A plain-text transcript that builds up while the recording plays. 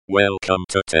Welcome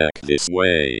to Tech This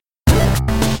Way.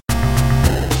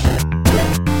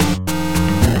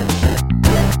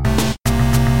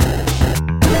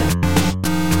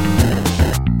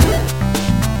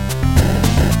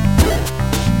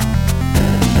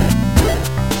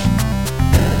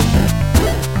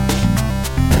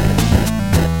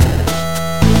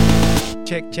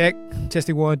 Check.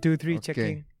 Testing 1, 2, 3. Okay,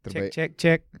 Checking. terbaik.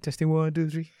 Check. Testing 1, 2,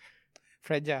 3.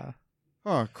 Fragile.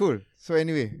 Oh, cool. So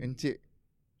anyway, Encik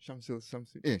Hasnul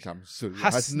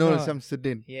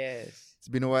Shamsuddin. Yes. It's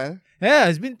been a while. Yeah,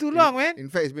 it's been too long, man. In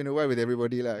fact, it's been a while with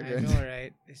everybody lah. I know,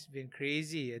 right? It's been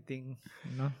crazy, I think.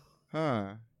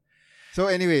 So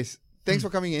anyways, thanks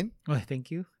for coming in. Oh, thank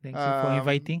you. Thank you for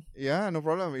inviting. Yeah, no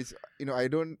problem. It's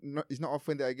it's not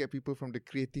often that I get people from the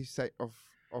creative side of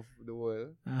the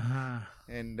world.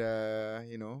 And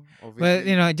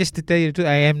obviously, Well, just to tell you the truth,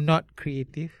 I am not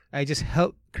creative. I just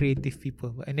help creative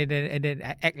people, and then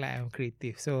I act like I'm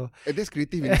creative. So that's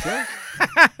creative in itself.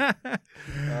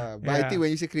 But I think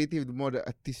when you say creative, the more the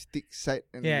artistic side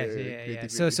and yeah. creative.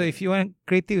 So if you want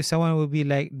creative, someone will be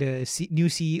like the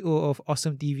new CEO of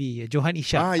Awesome TV, Johan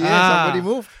Ishak. Somebody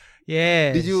moved.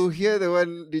 Yes. Did you hear the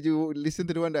one? Did you listen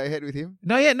to the one that I had with him?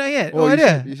 Not yet. Oh,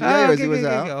 you should.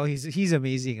 Okay. Oh, he's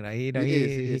amazing, right?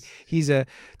 He is. He's a,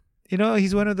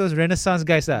 he's one of those Renaissance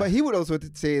guys. But he would also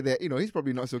say that he's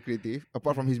probably not so creative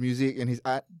apart from his music and his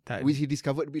art, which he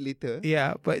discovered a bit later.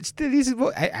 Yeah, but still,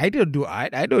 I don't do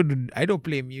art. I don't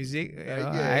play music.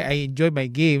 I enjoy my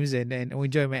games and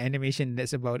enjoy my animation.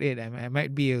 That's about it. I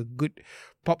might be a good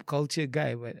pop culture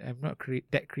guy, but I'm not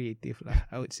that creative lah,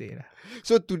 I would say lah.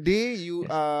 So today you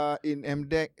are in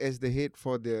MDEC as the head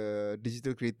for the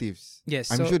digital creatives. Yes,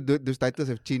 I'm sure those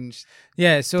titles have changed.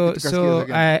 Yeah, so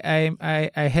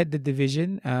I head the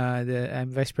division. I'm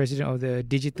vice president of the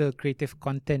digital creative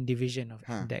content division of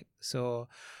MDEC. So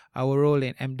our role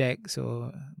in MDEC, so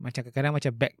macam kadang-kadang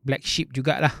macam black sheep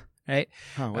jugalah. Right?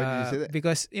 Why did you say that?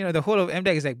 Because the whole of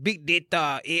MDEC is like big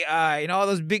data, AI, all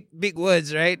those big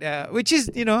words, right? Which is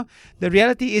the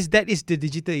reality is that is the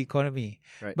digital economy.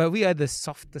 Right. But we are the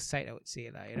softer side, I would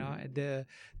say,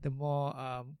 the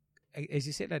more as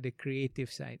you said, the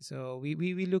creative side. So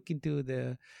we look into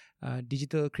the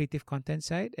digital creative content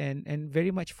side and very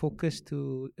much focused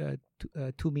to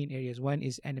two main areas. One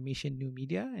is animation, new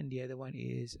media, and the other one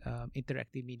is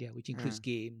interactive media, which includes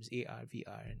games, AR,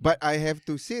 VR. But I have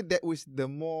to say that was the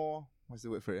more, what's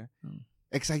the word for it?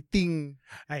 Exciting,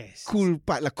 yes. Cool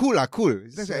part. Cool.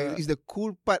 It's the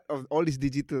cool part of all this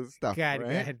digital stuff.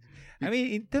 Right? I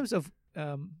mean, in terms of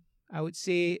I would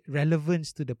say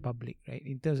relevance to the public, right?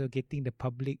 In terms of getting the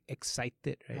public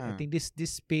excited, right? I think this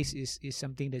space is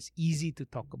something that's easier to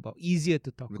talk about.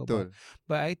 Betul.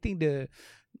 But I think the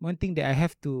one thing that I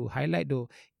have to highlight though,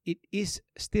 it is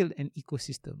still an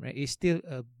ecosystem, right? It's still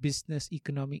a business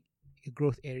economic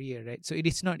growth area, right? So it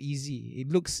is not easy. It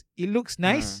looks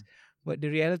nice. But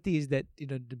the reality is that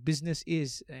the business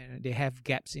is they have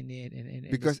gaps in it,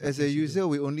 and because as a user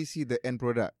we only see the end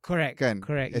product. Correct.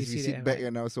 As we sit back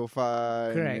on our sofa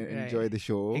and enjoy the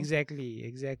show. Exactly.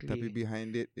 Tapi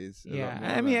behind it is a lot more.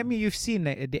 I mean, you've seen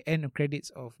like at the end of credits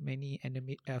of many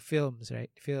films, right?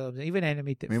 Films, even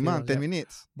animated Memang films. 10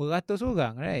 minutes. Beratus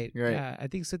orang, right? Right. I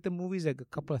think certain movies like a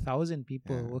couple of thousand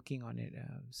people working on it.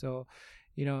 So.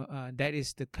 That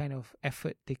is the kind of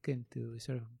effort taken to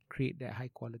sort of create that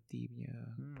high quality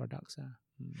products.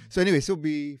 So anyway, so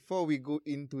before we go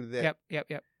into that, yep.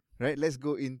 Right, let's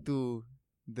go into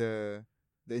the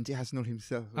Encik Hasnul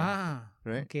himself.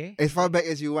 Right. Okay. As far back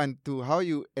as you want to, how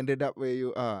you ended up where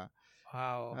you are.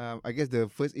 Wow. I guess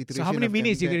the first iteration. So how many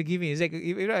minutes you're going to give me? It's like if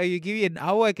you give me an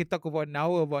hour, I can talk about an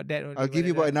hour about that. I'll give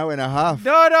you about an hour and a half.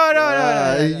 No.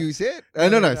 You said?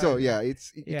 No. So yeah, you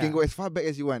Yeah. can go as far back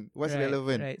as you want. What's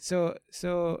relevant? Right. So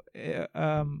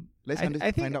let's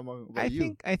find out more about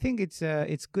you. I think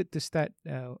it's good to start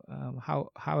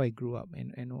how I grew up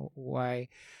and why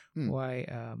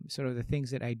sort of the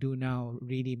things that I do now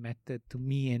really matter to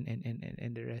me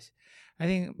and the rest.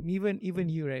 I think even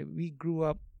you, right? We grew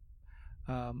up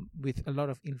with a lot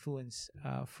of influence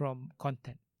from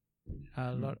content,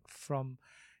 a lot from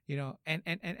and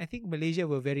I think Malaysia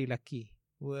were very lucky.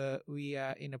 We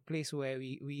are in a place where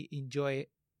we enjoy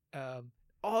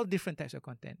all different types of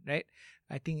content, right?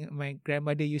 I think my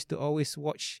grandmother used to always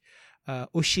watch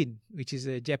Oshin, which is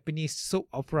a Japanese soap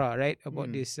opera, right?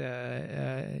 About this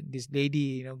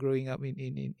lady, growing up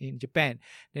in Japan.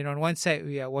 Then on one side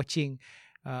we are watching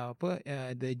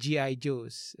the GI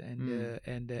Joes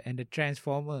and the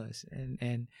Transformers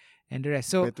and and the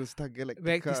rest. So Battlestar Galactica,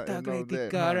 Battlestar and all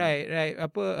that, Galactica, right.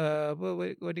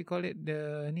 What do you call it?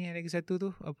 The ni lagi satu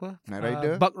tu apa? Knight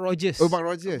Rider. Buck Rogers. Oh, Buck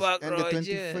Rogers. Buck And Rogers.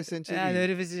 the 21st century. The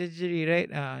 21st century, right?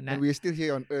 And we're still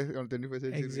here on Earth on 21st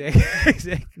century.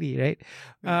 Exactly, right.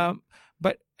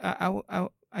 But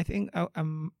I think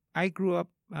I grew up.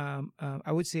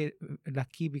 I would say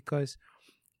lucky because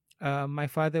my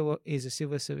father is a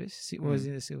civil service. Was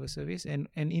in the civil service, and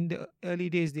in the early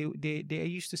days, they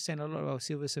used to send a lot of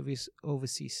civil service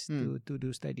overseas to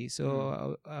do studies.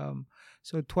 So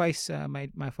so twice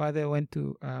my father went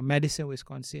to Madison,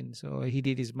 Wisconsin. So he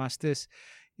did his masters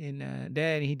in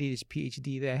there, and he did his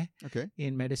PhD there. Okay.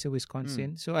 In Madison,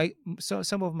 Wisconsin. So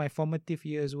some of my formative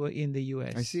years were in the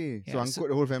US. I see. Yeah, so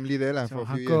the whole family there lah for a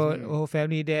few years. Whole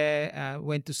family there.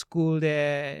 Went to school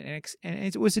there, and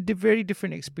it was a very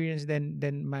different experience than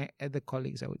my other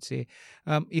colleagues, I would say.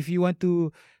 If you want to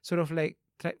sort of like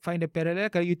find a parallel,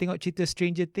 kalau you tengok cerita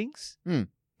Stranger Things.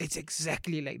 It's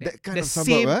exactly like that. Kind the of suburb,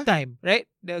 same time, right?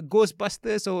 The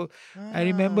Ghostbusters. So I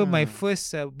remember my first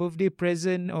birthday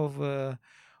present of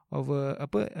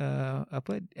apa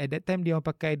at that time dia orang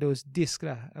pakai those discs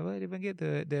lah, apa dia panggil,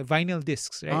 the vinyl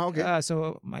discs, right? Okay.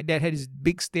 So my dad had this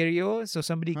big stereo, so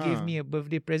somebody gave me a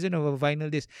birthday present of a vinyl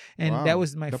disc, and that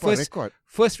was my first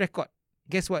record.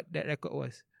 Guess what that record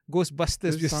was?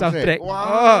 Ghostbusters with soundtrack.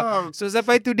 Wow. So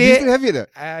sampai Do today, you still have it?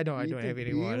 I don't have it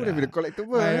anymore. You would have been a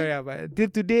collectible. Yeah, but till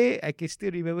today I can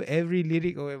still remember every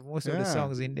lyric or most of the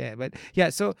songs in there. But yeah,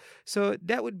 so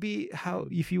that would be how,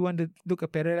 if you want to look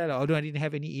a parallel. Although I didn't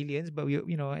have any aliens, but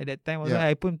at that time also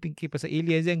I pun fikir pasal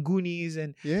aliens and Goonies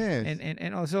and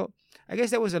also I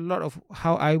guess that was a lot of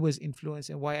how I was influenced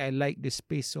and why I like this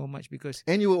space so much, because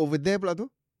and you were over there pula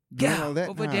tu? Yeah,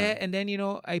 over there, and then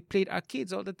I played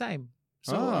arcades all the time.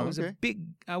 So I was a big.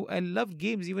 I loved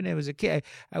games even when I was a kid.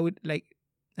 I would like.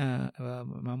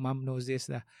 My mom knows this.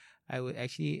 I would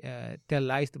actually tell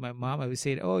lies to my mom. I would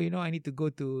say, "Oh, I need to go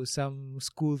to some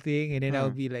school thing," and then I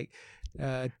would be like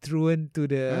thrown to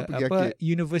the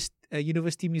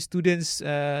university students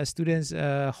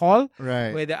hall,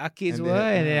 right, where the arcades were,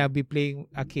 and then I'll be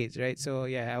playing arcades, right? So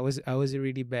yeah, I was a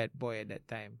really bad boy at that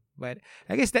time. But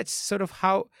I guess that's sort of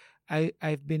how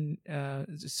I've been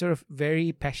sort of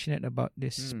very passionate about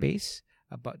this space,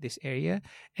 about this area,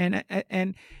 and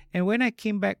when I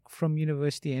came back from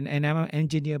university, and I'm an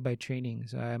engineer by training,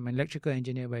 so I'm an electrical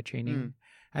engineer by training.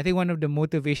 I think one of the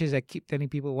motivations I keep telling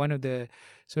people, one of the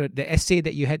essay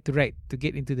that you had to write to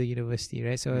get into the university,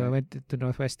 right? So I went to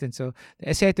Northwestern. So the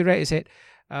essay I had to write, I said,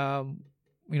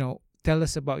 tell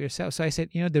us about yourself. So I said,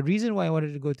 the reason why I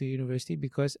wanted to go to university,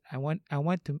 because I want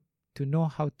to know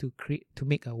how to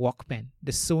make a Walkman,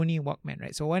 the Sony Walkman,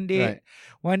 right? So one day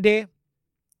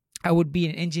I would be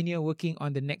an engineer working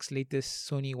on the next latest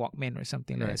Sony Walkman or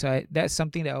something like that. So that's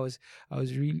something that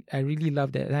I really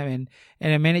loved at that time,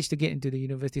 and I managed to get into the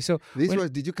university. So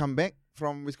did you come back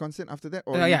from Wisconsin after that?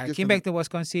 Or I came back to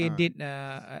Wisconsin. I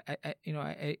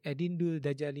didn't do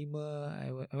Darjah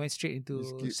 5. I went straight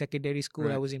into secondary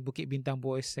school. I was in Bukit Bintang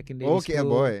Boys Secondary School. KL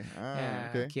boy.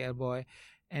 KL boy.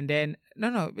 And then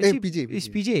PJ, it's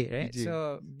PJ, right? PJ.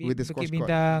 So with the squash court.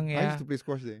 Bintang, I used to play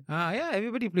squash there.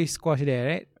 Everybody plays squash there,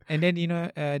 right? And then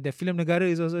the Film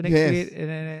Negara is also next to it. And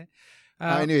then,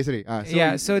 anyway, sorry.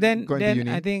 So then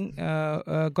I think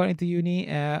got into uni.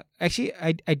 Actually,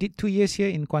 I did 2 years here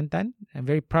in Kuantan. I'm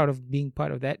very proud of being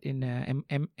part of that in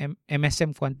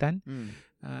MSM Kuantan.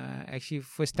 Actually,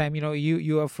 first time,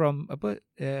 you are from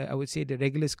I would say the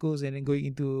regular schools, and then going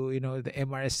into the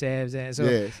MRSFs, and so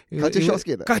culture shock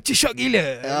sikit. Culture shock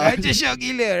gila,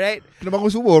 right? Kena bangun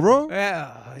subuh, bro.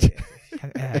 Yeah,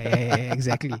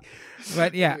 exactly.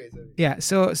 But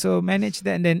so managed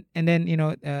that, and then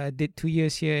did 2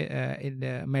 years here in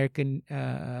the American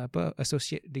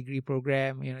associate degree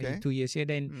program. 2 years here,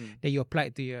 then you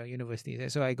applied to your university.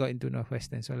 So I got into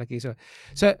Northwestern. So lucky. So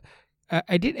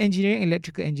I did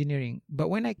electrical engineering, but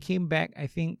when I came back, I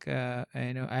think I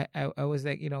was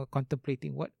like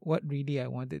contemplating what really I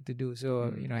wanted to do. So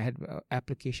I had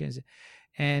applications,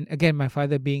 and again, my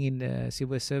father being in the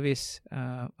civil service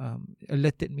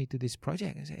alerted me to this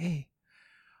project. I said, hey,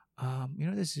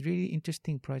 this is really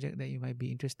interesting project that you might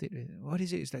be interested in. What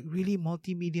is it? It's like really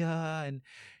multimedia, and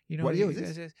what year was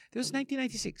this? It was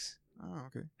 1996.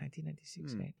 Oh, okay.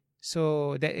 1996, right?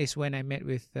 So that is when I met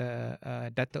with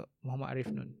Dato' Muhammad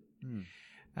Arif Nun.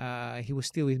 He was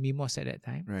still with Mimos at that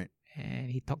time. Right.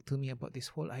 And he talked to me about this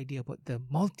whole idea about the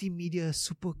multimedia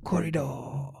super corridor.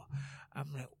 I'm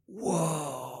like,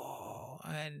 whoa.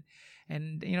 and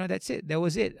that's it. That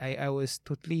was it. I was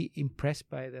totally impressed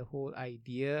by the whole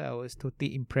idea. I was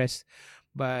totally impressed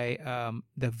by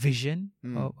the vision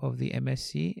of the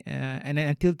MSc, and then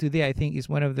until today, I think it's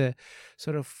one of the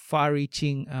sort of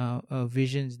far-reaching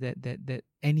visions that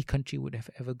any country would have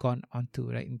ever gone onto,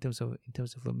 right? In terms of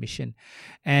a mission,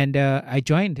 and I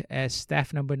joined as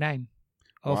staff number 9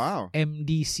 of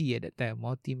MDC at that time,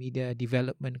 Multimedia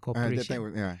Development Corporation. That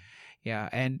time, yeah. Yeah,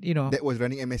 and that was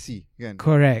running MSc, kan?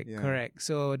 Correct.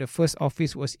 So the first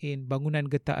office was in Bangunan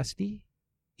Getah Asli.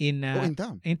 In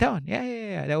town? In town,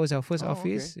 yeah. That was our first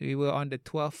office. Okay. We were on the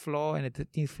 12th floor and the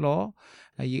 13th floor.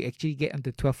 You actually get on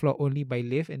the 12th floor only by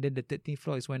lift, and then the 13th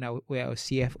floor is where our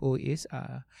CFO is.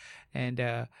 And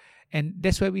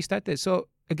that's where we started. So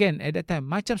again, at that time,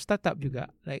 macam startup juga.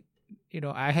 Like,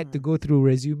 I had to go through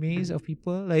resumes of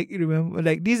people. Like, remember,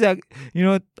 like these are,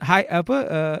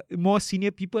 more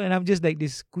senior people, and I'm just like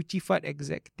this kuchifat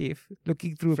executive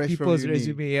looking through fresh people's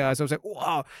resume. Yeah, so I was like,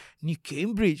 wow, ni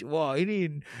Cambridge, wow,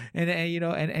 ini,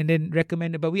 and then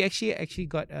recommended. But we actually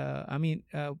got,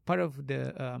 part of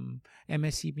the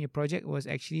MSc project was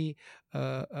actually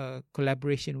a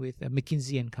collaboration with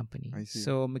McKinsey and Company. I see.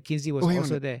 So McKinsey was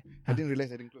also there. I didn't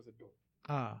realize I didn't close the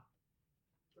door.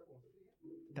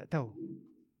 Tak tahu.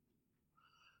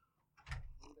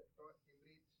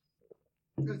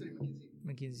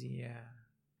 McKinsey, yeah.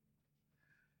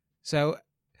 So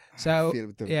yeah.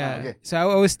 Okay. So I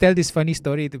always tell this funny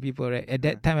story to people, right? At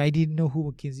that time, I didn't know who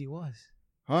McKinsey was.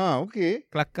 Okay.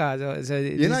 Kelakar. So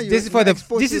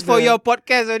this is for your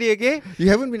podcast only, okay? You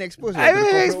haven't been exposed. I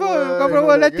haven't been exposed. Corporate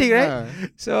world, nothing, right?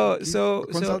 So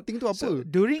consulting tu apa? So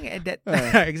during at that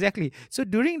exactly. So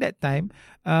during that time,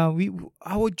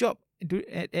 our job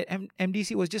at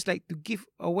MDC was just like to give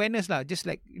awareness lah. Just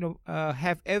like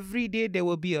have every day there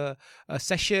will be a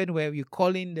session where we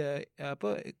call in the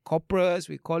corporates,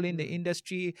 we call in the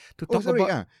industry to talk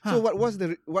about. So what was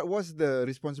the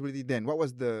responsibility then? What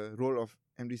was the role of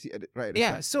MDC at the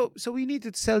start? So we need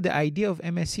to sell the idea of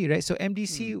MSc, right? So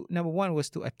MDC number 1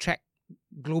 was to attract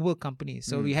global companies.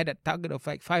 So we had a target of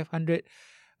like 500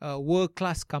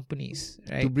 world-class companies,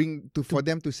 right? For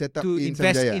them to set up to in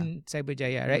invest Cyberjaya. in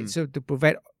Cyberjaya, right? So to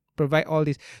provide all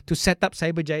this, to set up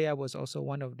Cyberjaya was also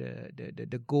one of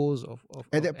the goals of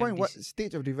at that point. MDC. What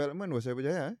stage of development was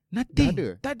Cyberjaya?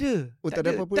 Nothing. Tak ada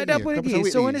apa lagi.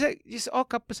 So when it's like just all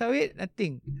kapal sawit,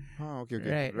 nothing.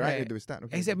 Okay. Right at the start.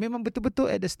 Okay. Exactly. Memang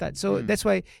betul-betul at the start. So that's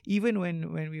why even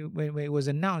when it was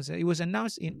announced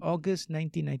in August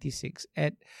 1996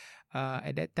 at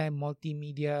that time,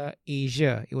 Multimedia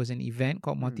Asia. It was an event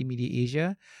called Multimedia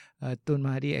Asia. Tun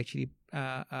Mahathir actually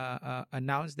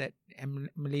announced that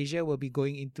Malaysia will be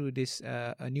going into this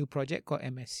a new project called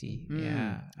MSc.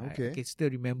 Okay. I can still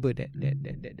remember that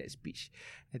speech.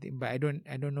 I think, but I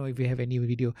don't know if we have any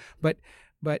video. But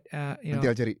I'll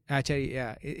cari.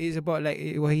 Yeah, it's about like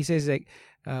what he says, like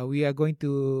we are going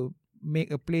to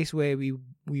make a place where we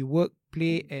work,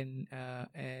 play and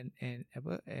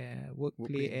work,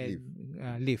 play and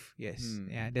live. Yes.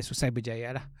 Yeah, that's what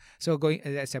Cyberjaya lah. So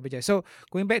that's Cyberjaya. So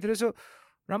going back to the, so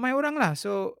ramai orang lah.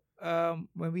 So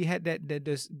when we had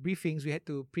those briefings, we had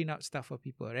to print out stuff for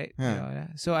people, right?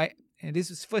 So and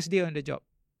this was first day on the job.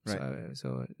 Right.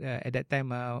 So at that time,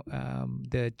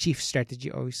 the chief strategy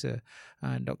officer,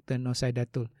 Dr. Nosai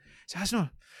Datul, so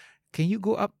Hasnul, can you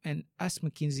go up and ask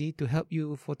McKinsey to help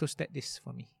you photostat this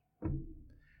for me?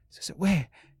 So where?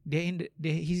 They're in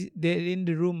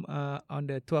the room on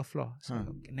the 12th floor. So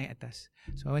naik atas.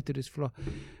 So I went to this floor.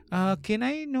 Can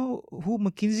I know who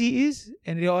McKinsey is?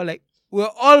 And they're all like, we're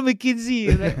all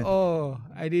McKinsey. Like, oh,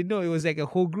 I didn't know it was like a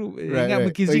whole group. Right.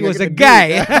 McKinsey was a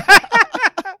guy.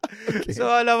 Okay. So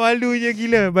ala malunya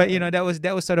gila, but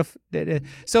that was sort of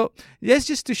so that's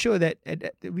just to show that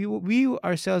we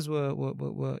ourselves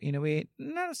were in a way,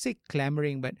 not say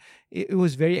clamoring, but it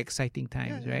was very exciting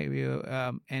times, right? We were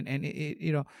and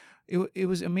it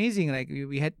was amazing. Like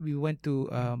we went to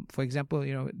for example,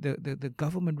 the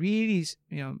government really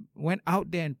went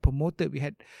out there and promoted. We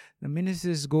had the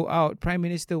ministers go out. Prime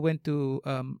Minister went to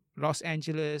Los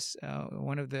Angeles.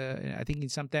 I think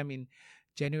sometime in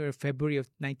January or February of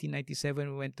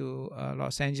 1997, we went to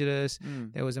Los Angeles.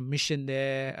 There was a mission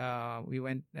there. We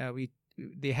went.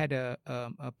 They had a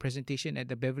presentation at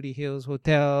the Beverly Hills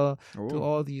Hotel to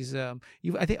all these. I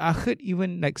think I heard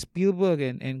even like Spielberg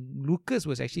and Lucas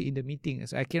was actually in the meeting.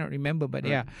 So I cannot remember, but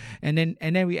yeah. And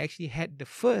then we actually had the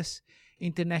first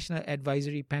international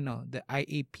advisory panel, the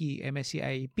IAP, MSc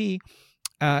IAP,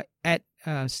 at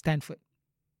Stanford.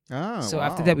 So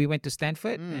after that we went to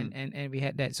Stanford and we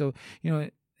had that. So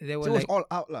there were So it was like all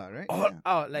out lah, right? all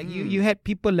out. Like you had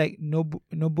people like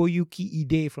Nobuyuki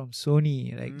Ide from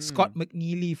Sony, like Scott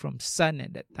McNeely from Sun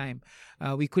at that time.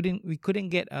 We couldn't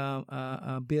get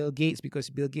Bill Gates because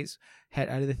Bill Gates had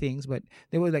other things, but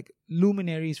there were like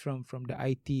luminaries from the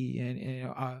IT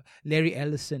and Larry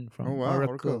Ellison from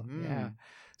Oracle. Yeah.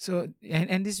 So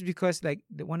and this is because like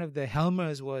one of the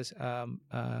helmers was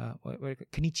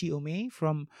Kenichi Omei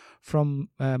from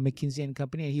McKinsey and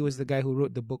Company, and he was the guy who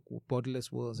wrote the book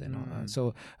Borderless Worlds and all.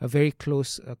 So a very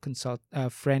close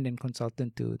friend and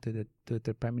consultant to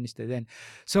the Prime Minister then.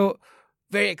 So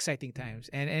very exciting times,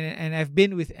 and I've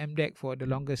been with MDEC for the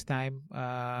longest time.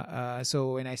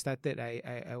 So when I started,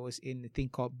 I was in a thing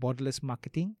called Borderless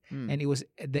Marketing, and it was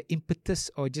the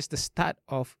impetus or just the start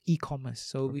of e-commerce.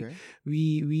 So we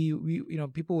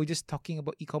people were just talking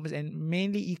about e-commerce, and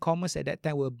mainly e-commerce at that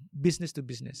time were business to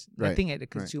business, nothing at the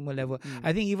consumer level.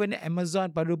 I think even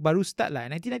Amazon baru start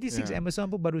lah. 1996 Amazon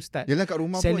pun baru start. Yalah kat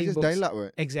rumah pun just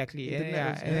dial-up. Exactly.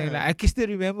 And like, I can still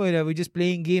remember that we're just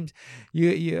playing games.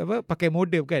 You pakai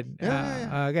modem kan,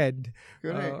 kan,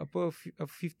 apa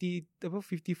 54.4 ke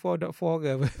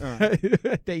apa.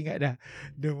 Tak ingat dah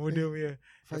the modem punya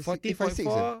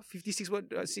 40.4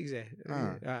 56.6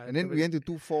 and then we went to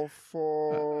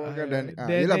 244 kan, dan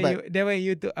then when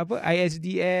you to apa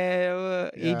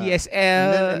ISDL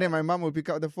ADSL, and then my mom will pick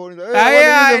up the phone,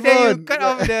 and then you cut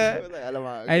off the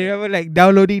I remember like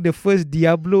downloading the first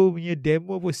Diablo punya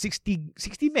demo for 60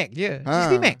 meg je,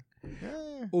 60 meg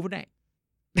overnight.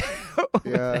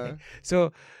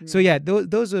 So yeah,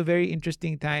 those were very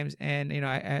interesting times, and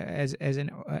I as an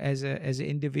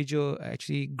individual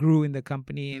actually grew in the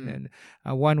company, and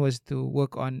one was to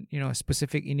work on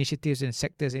specific initiatives and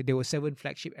sectors. There were 7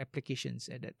 flagship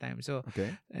applications at that time. So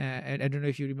and I don't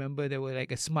know if you remember, there were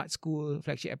like a smart school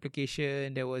flagship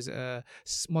application. There was a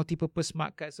multi-purpose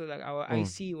smart card. So like our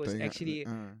IC was actually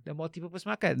the multi-purpose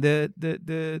smart card.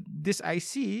 This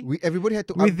IC, everybody had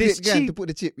to upgrade to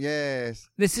put the chip. Yes,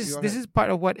 this is part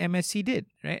of what MSC did,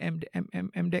 right?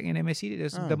 MDEC and MSC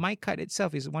did. The My Card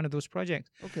itself is one of those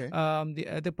projects. The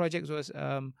other projects was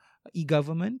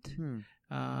e-government,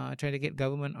 trying to get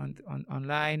government on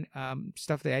online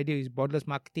stuff. The idea is borderless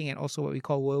marketing, and also what we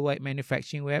call worldwide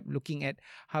manufacturing web, looking at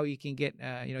how you can get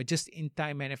just in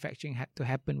time manufacturing to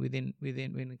happen within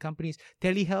companies.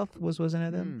 Telehealth was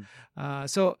another.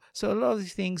 So a lot of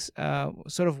these things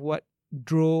sort of what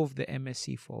drove the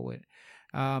MSC forward.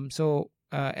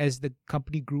 As the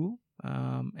company grew,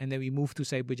 and then we moved to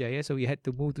Cyberjaya, so we had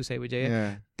to move to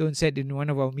Cyberjaya. Don said in one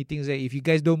of our meetings that if you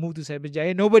guys don't move to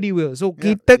Cyberjaya, nobody will. So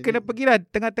kita kena pergi lah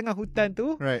tengah-tengah hutan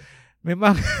tu. Right.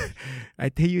 Memang I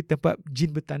tell you, tempat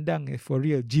jin bertandang, for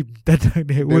real, jin bertandang.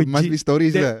 There must be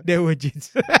stories lah. There were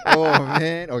jins. Oh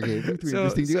man, okay,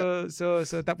 interesting juga. So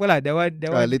tak apalah, that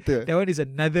one is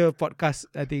another podcast,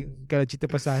 I think, kalau cerita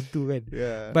pasal hantu kan.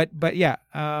 But yeah,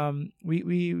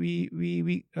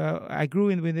 we I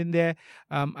grew within there.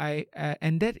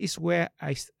 And that is where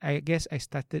I guess I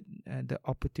started the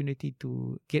opportunity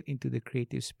to get into the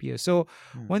creative sphere. So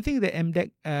one thing that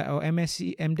MDEC or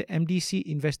MDC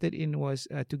invested in was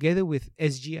together with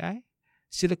SGI,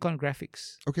 Silicon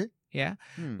Graphics. Yeah.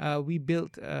 We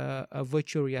built a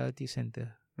virtual reality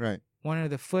center. Right. One of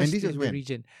the first in the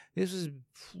region. This was in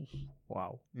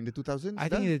the 2000s? I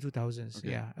think in the 2000s.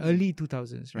 Early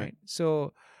 2000s, right?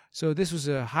 So this was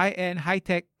a high-end,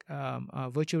 high-tech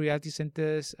virtual reality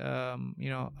centers,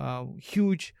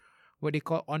 huge, what they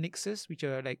call Onyxes, which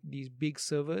are like these big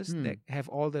servers that have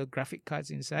all the graphic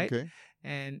cards inside,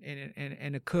 and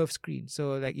a curved screen.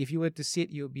 So like if you were to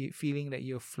sit, you'll be feeling that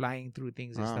you're flying through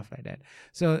things and stuff like that.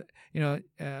 So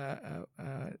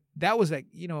that was like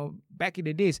back in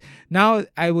the days. Now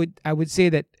I would say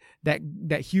that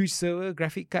huge server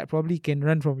graphic card probably can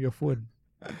run from your phone.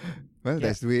 Well,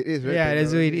 that's the way it is, right? Yeah, that's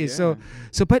the way it is. So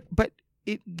but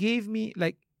it gave me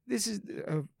like, this is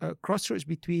a crossroads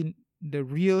between the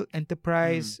real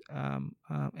enterprise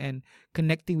and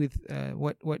connecting with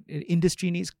what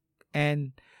industry needs,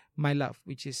 and my love,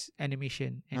 which is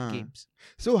animation and games.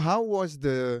 So how was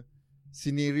the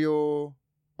scenario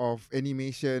of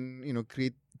animation,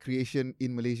 creation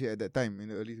in Malaysia at that time in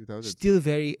the early 2000s? Still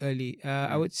very early.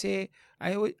 I would say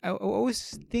I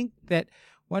always think that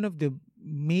one of the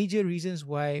major reasons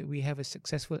why we have a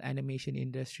successful animation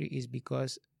industry is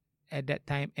because at that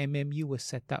time MMU was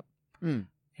set up.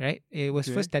 Right, it was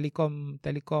first telecom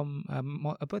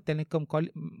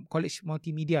college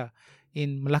multimedia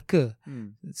in Melaka.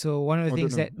 So one of the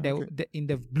things that in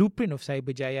the blueprint of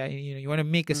Cyberjaya, you want to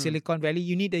make a Silicon Valley,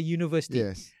 you need a university.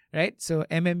 Yes. Right, so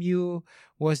MMU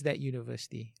was that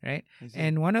university, right?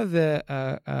 And one of the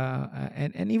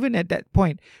and even at that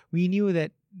point, we knew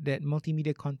that that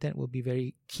multimedia content will be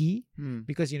very key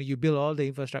because you build all the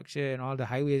infrastructure and all the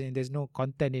highways and there's no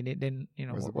content in it, then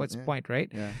what's the point, right?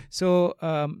 Yeah. So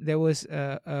there was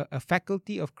a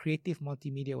faculty of creative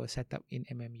multimedia was set up in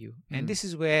MMU, and this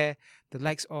is where the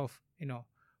likes of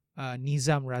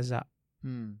Nizam Razak,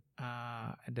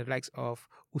 the likes of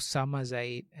Usama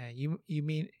Zaid, you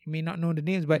may not know the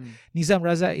names, but Nizam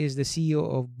Razak is the CEO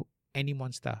of Any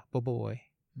Monster, Bobo Boy,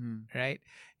 right?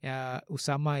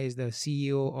 Usama is the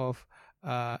CEO of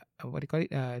what do you call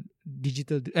it?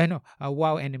 Digital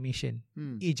Wow Animation,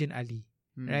 Agent Ali,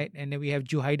 right? And then we have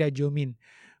Juhaida Jomin,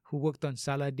 who worked on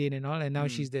Saladin and all, and now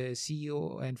she's the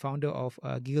CEO and founder of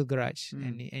Giggle Garage,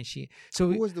 and she.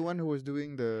 So who was the one who was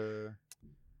doing the?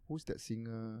 Who's that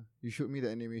singer? You showed me the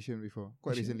animation before,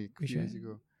 quite recently, a few years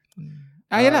ago.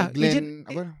 Glenn,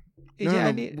 Agent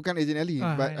Ali. Bukan Agent Ali,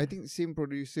 but I think same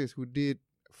producers who did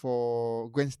for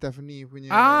Gwen Stefani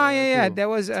punya. That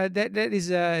was that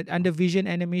is under Vision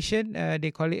Animation.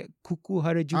 They call it Kuku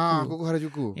Harajuku. Kuku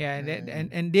Harajuku. Yeah,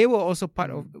 and they were also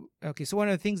part of. Okay, so one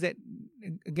of the things that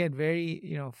again very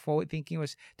forward thinking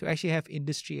was to actually have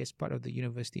industry as part of the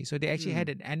university. So they actually had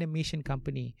an animation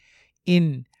company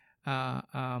in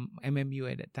MMU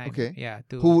at that time. Okay. Yeah.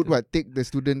 Who would take the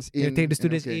students in? Take the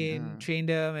students in, train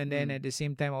them, and then at the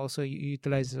same time also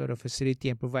utilize the sort of facility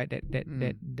and provide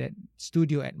that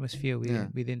studio atmosphere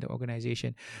within the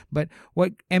organization. But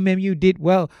what MMU did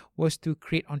well was to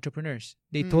create entrepreneurs.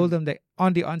 They told them that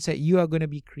on the onset you are going to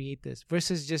be creators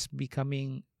versus just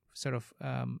becoming sort of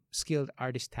skilled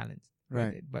artist talent.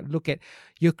 Right. But look at,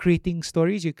 you're creating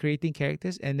stories, you're creating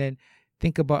characters, and then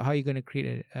think about how you're going to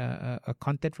create a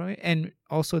content from it, and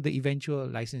also the eventual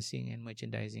licensing and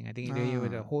merchandising. I think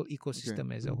with the whole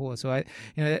ecosystem as a whole. So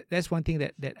that's one thing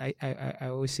that I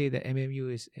always say that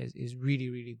MMU is really,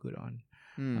 really good on.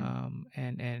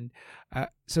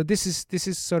 So this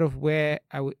is sort of where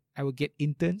I would get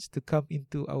interns to come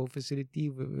into our facility,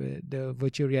 the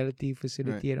virtual reality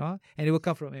facility and all, and it will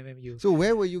come from MMU. So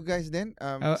where were you guys then?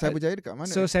 Cyberjaya dekat mana?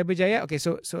 So Cyberjaya, okay,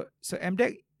 so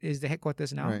MDEC is the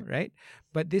headquarters now, right?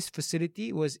 But this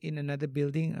facility was in another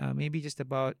building, maybe just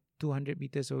about 200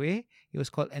 meters away. It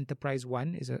was called Enterprise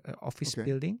One. It's an office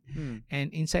building,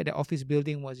 and inside the office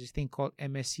building was this thing called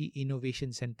MSc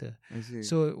Innovation Center. I see.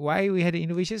 So why we had an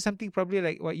innovation? Something probably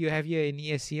like what you have here in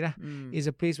ESC lah, is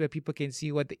a place where people can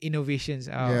see what the innovations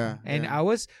are,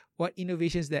 ours, what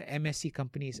innovations the MSc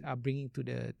companies are bringing to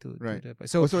the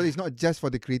so it's not just for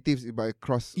the creatives but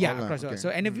across across all. So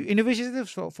innovations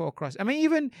is for across. I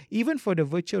mean even for the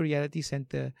virtual reality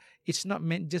center, it's not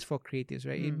meant just for creatives,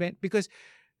 right? It meant because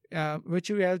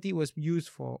virtual reality was used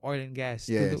for oil and gas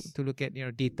to look at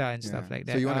data and stuff like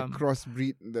that. So you want to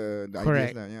crossbreed the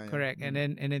correct, ideas, correct. And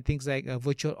then things like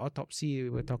virtual autopsy we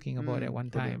were talking about at one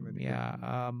time.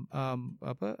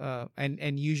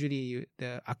 And usually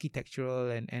the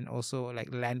architectural and also like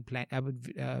land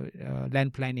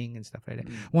planning and stuff like that.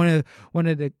 One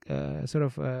of the sort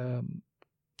of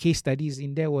case studies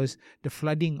in there was the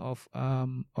flooding of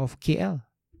KL,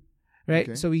 right?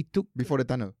 Okay. So we took before the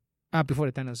tunnel. Before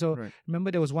the tunnel. So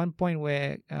remember there was one point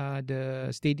where the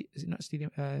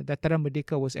Dataran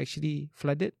Merdeka was actually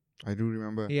flooded. I do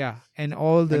remember. Yeah, and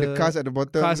all the cars at the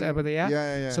bottom.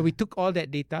 Yeah. So we took all that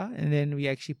data and then we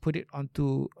actually put it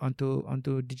onto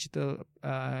digital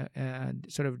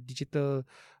sort of digital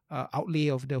outlay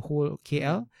of the whole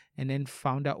KL, and then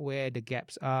found out where the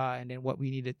gaps are and then what we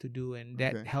needed to do, and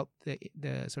that helped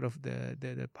the sort of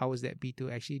the powers that be to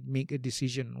actually make a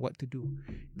decision what to do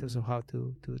in terms of how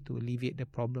to alleviate the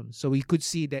problem. So we could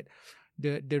see that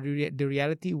the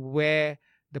reality where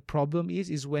the problem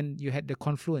is when you had the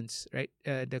confluence, right?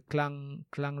 The Klang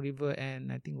River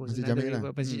and I think it was another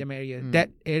river, Masjid Jamal area. That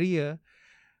area,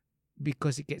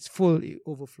 because it gets full, it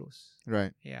overflows.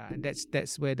 Right. Yeah, and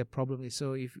that's where the problem is.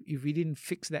 So if we didn't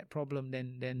fix that problem,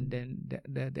 then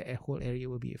the whole area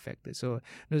will be affected. So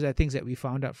those are things that we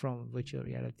found out from virtual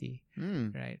reality,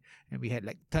 right? And we had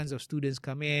like tons of students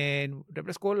come in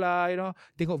daripada sekolah,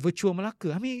 tengok virtual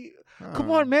Melaka. I mean,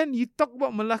 come on, man! You talk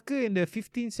about Melaka in the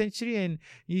 15th century and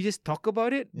you just talk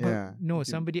about it. Yeah. But no,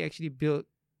 somebody actually built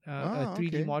a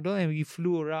 3D model, and we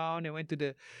flew around and went to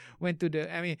the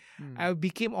I mean, I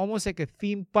became almost like a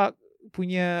theme park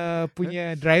punya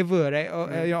driver, right?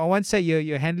 On one side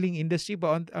you're handling industry,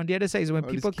 but on the other side is when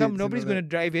people come, nobody's going to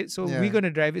drive it, so we're going to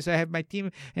drive it. So I have my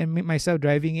team and myself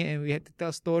driving it, and we had to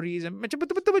tell stories and macam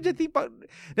betul-betul macam theme park.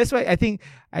 That's why I think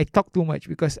I talk too much,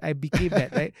 because I became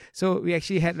that, right? So we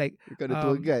actually had like you got a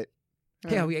tour guide.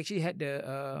 Yeah, we actually had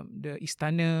the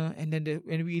Istana, and then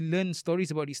when we learned stories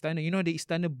about Istana, the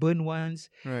Istana burned once,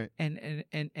 Right. and it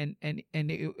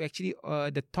actually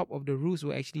the top of the roofs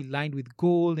were actually lined with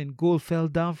gold, and gold fell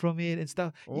down from it and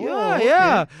stuff. Oh,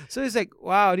 yeah. So it's like,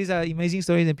 wow, these are amazing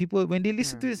stories, and people, when they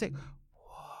listen to it, it's like,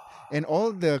 and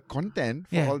all the content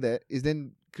for all that is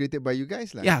then created by you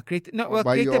guys, lah. Yeah, created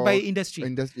by industry.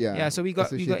 So we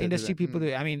got industry people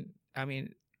to. I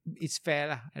mean, it's fair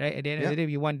lah, right? At the end of the day,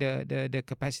 we want the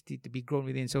capacity to be grown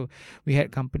within. So we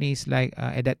had companies like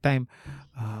at that time,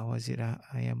 was it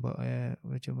yang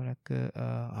macam Melaka,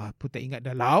 aku tak ingat,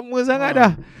 dah lama sangat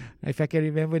dah. If I can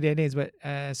remember their names, but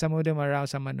some of them are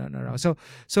around, some are not around. So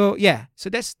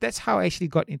that's how I actually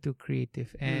got into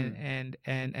creative, and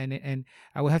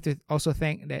I would have to also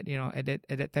thank that,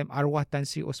 at that time, Arwah Tan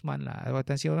Sri Osman lah. Arwah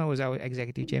Tan Sri Osman was our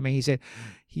executive chairman. He said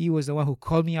he was the one who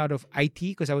called me out of IT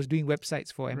because I was doing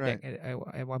websites for MDEC.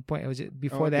 At one point,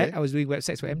 that I was doing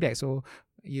websites for MDEC. So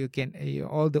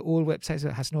all the old websites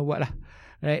Hasnul buat lah,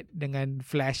 right? Dengan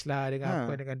Flash lah,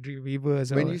 dengan Dreamweaver.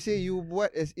 So when you say you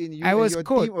buat, as in you I was your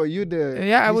code. team, or you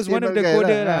the I was one of the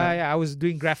coder lah. I was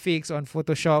doing graphics on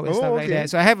Photoshop and stuff like that.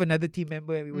 So I have another team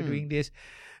member, and we were doing this.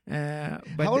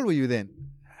 But how old were you then?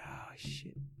 Oh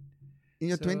shit. In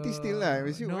your 20s still lah.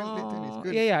 Was you late 20s?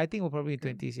 Good. Yeah, I think we're probably in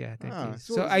 20s. Yeah, 20s.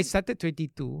 So I started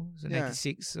 22, so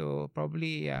 96. So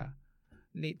probably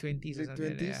late 20s or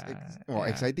something. 20s.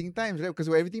 Exciting times, right? Because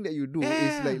everything that you do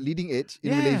is like leading edge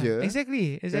in Malaysia.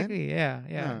 Exactly. Yeah.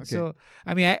 Okay. So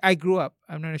I mean, I grew up.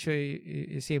 I'm not sure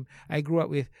you same. I grew up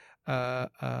with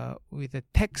a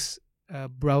text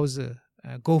browser,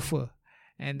 Gopher.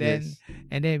 And then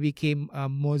it became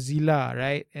Mozilla,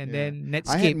 right? And then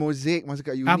Netscape. I had Mosaic masa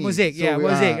kat uni. Mosaic, so,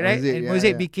 Mosaic, right? Mosaic, and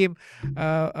Mosaic became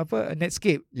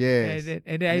Netscape. Yes.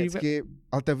 And then Netscape,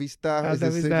 Alta Vista.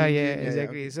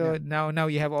 Exactly. So now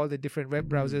you have all the different web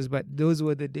browsers, but those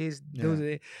were the days.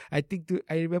 I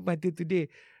remember until today.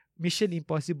 Mission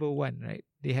Impossible 1, right?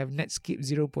 They have Netscape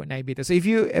 0.9 beta. So if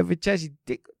you ever chance,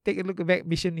 take a look back,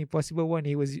 Mission Impossible 1,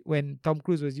 when Tom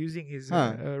Cruise was using his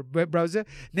web browser,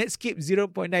 Netscape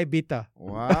 0.9 beta.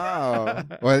 Wow.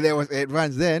 Well, that was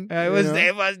advanced then. It was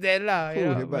advanced then lah.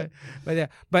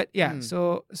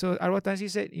 So Arwah Tan Sri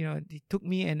said, he took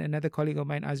me and another colleague of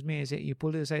mine, Azmi, and said, he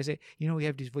pulled us aside and said, we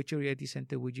have this virtual reality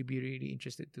center. Would you be really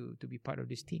interested to be part of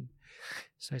this team?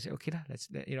 So I said, okay lah. It's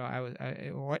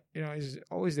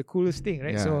always the coolest thing,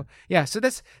 right? So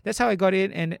that's how I got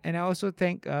in, and I also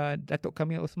thank Datuk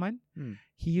Kamil Uthman.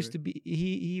 He used to be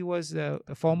he was a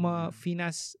former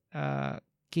FINAS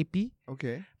KP.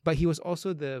 Okay. But he was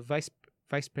also the vice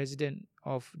president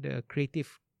of the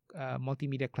creative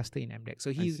multimedia cluster in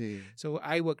MDEC. So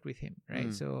I worked with him,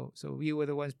 right? So we were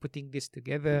the ones putting this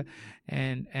together,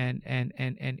 and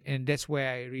that's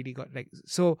where I really got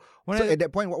So at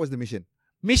that point, what was the mission?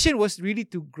 Mission was really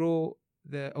to grow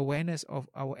the awareness of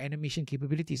our animation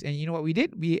capabilities. And you know what we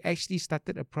did? We actually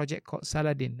started a project called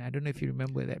Saladin. I don't know if you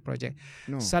remember that project.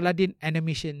 No. Saladin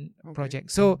Animation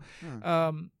Project. So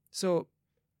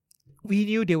we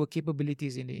knew there were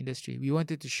capabilities in the industry. We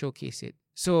wanted to showcase it.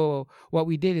 So what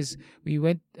we did is we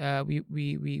went,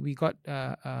 we got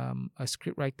a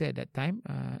script writer at that time.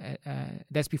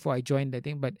 That's before I joined the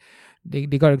thing, but they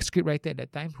got a script writer at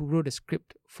that time who wrote a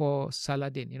script for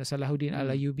Saladin, Salahuddin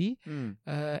Al-Ayyubi,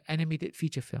 animated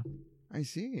feature film. I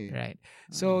see. Right.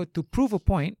 So to prove a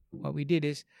point, what we did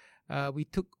is we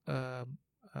took a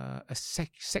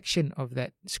section of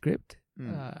that script,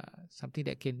 something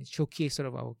that can showcase sort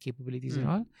of our capabilities and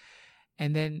all.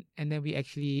 And then we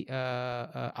actually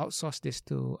outsourced this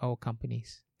to our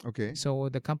companies. Okay. So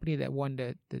the company that won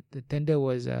the tender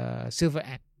was Silver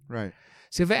Ant. Right.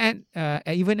 Silver Ant,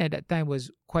 even at that time,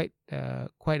 was quite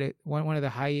one of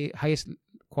the highest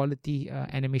quality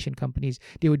animation companies.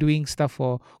 They were doing stuff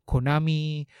for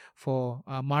Konami, for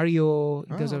Mario,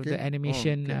 in terms of the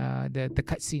animation, the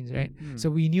cutscenes, right?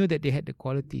 So we knew that they had the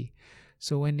quality.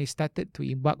 So when they started to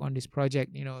embark on this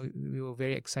project, we were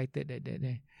very excited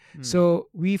that. So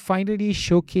we finally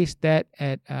showcased that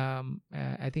at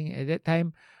I think at that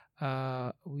time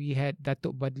we had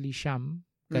Datuk Badli Sham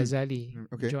Ghazali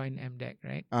join MDEC,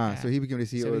 right? So he became the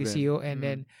CEO. So the CEO, and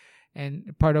then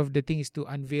and part of the thing is to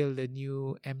unveil the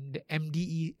new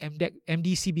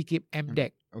MDC became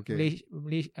MDEC.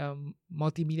 Malaysia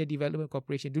Multimedia Development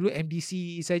Corporation. Dulu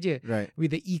MDC saja, right,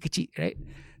 with the E kecil, right?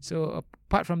 So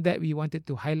apart from that, we wanted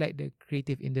to highlight the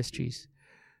creative industries.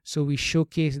 So we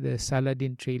showcased the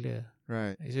Saladin trailer.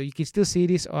 Right. So you can still see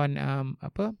this on on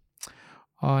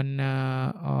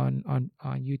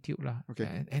YouTube lah.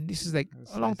 Okay. And this is like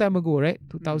a long time ago, right?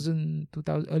 2000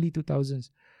 early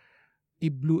 2000s.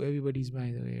 It blew everybody's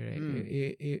mind away, right?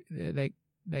 Like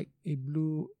like it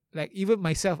blew. Like even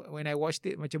myself when I watched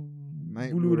it, macam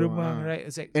Naik bulu bulu remang, remang. right?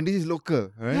 It's like And this is local,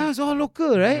 right? yeah, it's all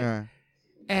local, right? Yeah.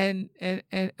 And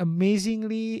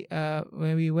amazingly,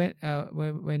 when we went,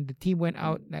 when the team went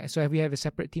out, so we have a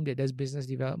separate team that does business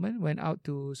development. Went out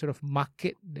to sort of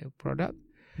market the product.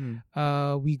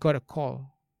 We got a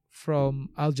call from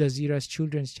Al Jazeera's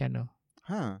children's channel.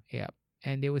 Yeah,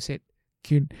 and they were said,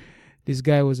 this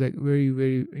guy was like very,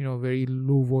 very, very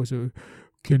low voice.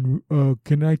 Can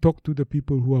I talk to the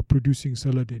people who are producing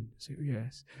Saladin? I said,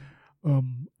 yes.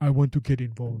 I want to get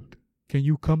involved. Can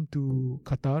you come to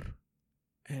Qatar?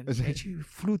 And actually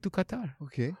flew to Qatar.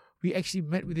 Okay. We actually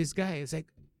met with this guy. It's like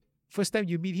first time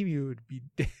you meet him, you would be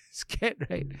scared,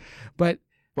 right? But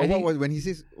what was when he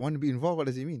says want to be involved? What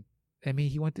does he mean? I mean,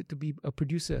 he wanted to be a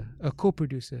producer, a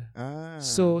co-producer.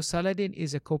 So Saladin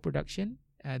is a co-production.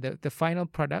 The final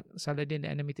product, Saladin the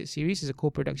animated series, is a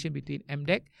co-production between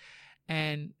MDEC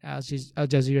and Al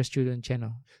Jazeera's children's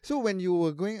channel. So when you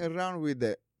were going around with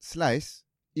the slice,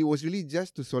 it was really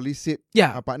just to solicit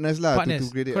partners lah to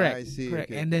grade it. Correct, I see.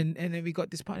 correct. Okay. And then we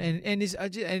got this partner, and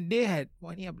they had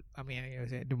money up. I mean,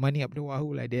 the money up the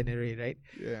wahoo like the day, right?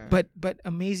 Yeah. But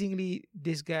amazingly,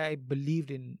 this guy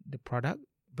believed in the product,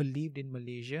 believed in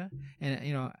Malaysia,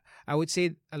 and I would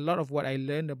say a lot of what I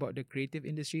learned about the creative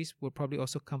industries will probably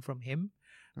also come from him,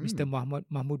 Mr.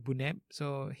 Mahmoud Buneb.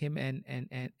 So him and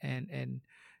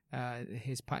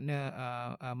his partner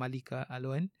Malika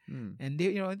Alwan, and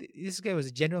they, this guy was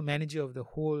a general manager of the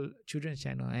whole children's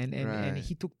channel, and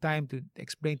he took time to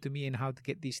explain to me and how to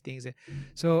get these things.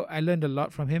 So I learned a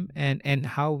lot from him, and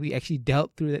how we actually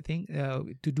dealt through that thing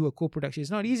to do a co-production.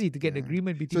 It's not easy to get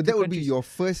agreement between. So that would countries. be your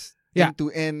first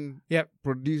end-to-end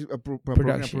produce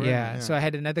production. Yeah. So I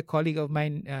had another colleague of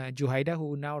mine, Juhaida,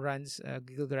 who now runs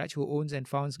Giggle Garage, who owns and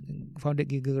founded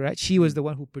Giggle Garage. She was the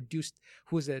one who produced,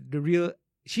 who's the real.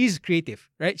 She's creative,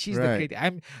 right? She's the creative.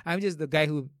 I'm just the guy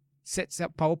who sets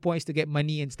up PowerPoints to get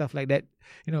money and stuff like that.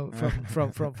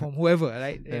 From whoever,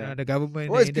 right? The government.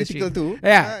 Well, the it's industry. critical too.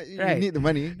 Yeah, you need the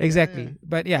money. Exactly.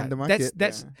 But the market,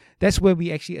 that's where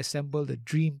we actually assembled the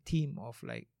dream team of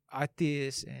like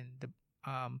artists and the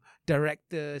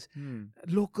directors,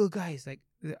 local guys. Like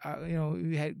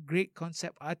we had great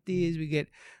concept artists.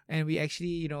 We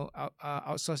actually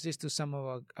outsourced this to some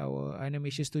of our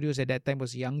animation studios. At that time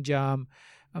was Young Jam.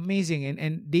 Amazing,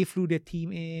 and they flew their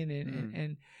team in,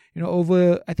 and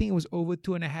over, I think it was over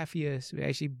 2.5 years we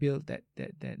actually built that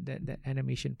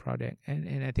animation product,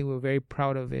 and I think we're very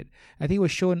proud of it. I think it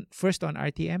was shown first on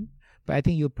RTM, but I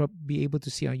think you'll be able to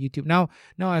see on YouTube now.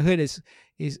 I heard is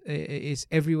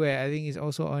everywhere. I think it's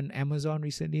also on Amazon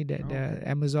recently. That the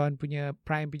Amazon punya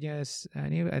Prime punya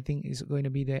I think is going to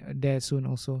be there soon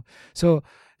also. So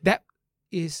that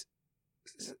is,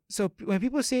 so when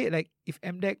people say like if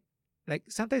MDEC, like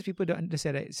sometimes people don't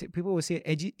understand. Right? People will say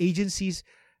agencies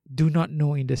do not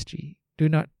know industry, do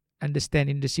not understand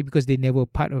industry because they never were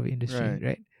part of industry,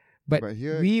 right? But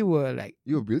here, we were like,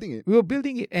 you were building it. We were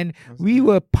building it, and we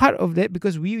were part of that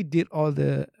because we did all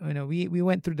the, we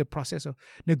went through the process of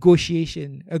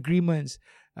negotiation, agreements,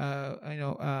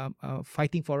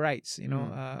 fighting for rights,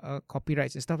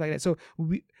 copyrights and stuff like that. So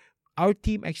our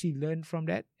team actually learned from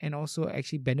that and also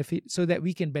actually benefit, so that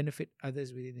we can benefit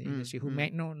others within the industry who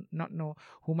might not know,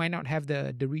 who might not have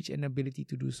the reach and ability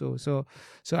to do so. So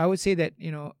I would say that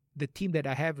the team that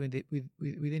I have within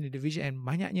the division, and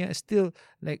banyaknya are still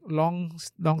like long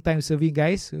time serving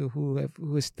guys who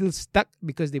are still stuck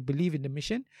because they believe in the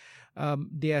mission.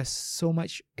 There are so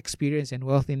much experience and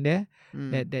wealth in there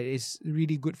that is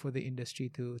really good for the industry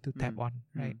to tap on,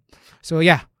 right? So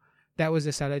yeah, that was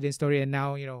the Saladin story, and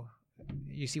now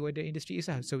you see what the industry is.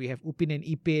 So we have Upin and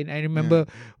Ipin. I remember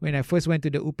when I first went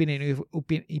to the Upin and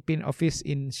Ipin office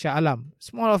in Shah Alam,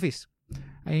 small office.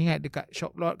 I ingat dekat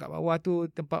shop lot kat bawah tu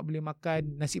tempat boleh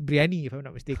makan nasi biryani, if I'm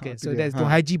not mistaken. So that's Tuan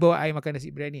Haji bawa I makan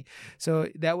nasi biryani.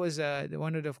 So that was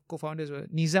one of the co-founders.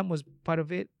 Nizam was part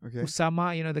of it.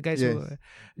 Usama, the guys who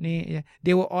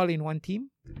they were all in one team.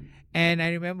 And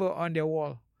I remember on their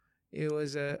wall, it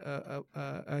was a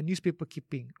newspaper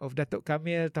clipping of Datuk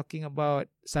Kamil talking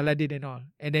about Saladin and all.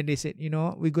 And then they said,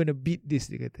 we're going to beat this,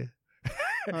 dia kata.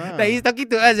 Like he's talking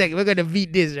to us like we're going to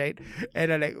beat this, right?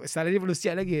 And I'm like, Saladin belum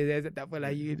siap lagi. Tak apalah,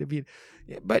 you beat.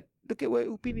 But look at where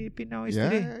Upin now is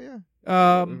today.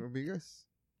 A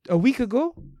week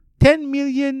ago, 10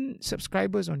 million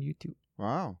subscribers on YouTube.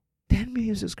 Wow. 10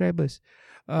 million subscribers.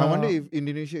 I wonder if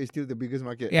Indonesia is still the biggest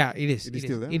market. Yeah, it is. It is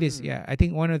still. It is. Yeah, I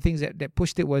think one of the things that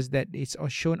pushed it was that it's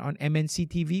shown on MNC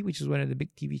TV, which is one of the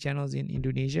big TV channels in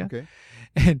Indonesia. Okay.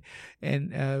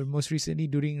 And most recently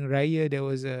during Raya, there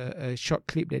was a short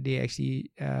clip that they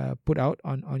actually put out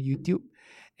on YouTube,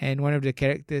 and one of the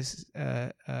characters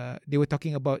they were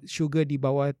talking about sugar di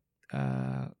bawah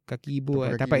kaki ibu,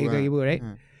 tapak kaki ibu, right?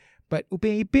 But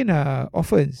Upin Ipin are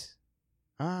orphans.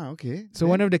 Okay. So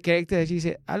one of the characters actually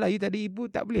said, "Alah, you tak ada ibu,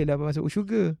 tak boleh lah masuk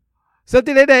sugar."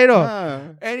 Something like that, you know.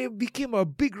 And it became a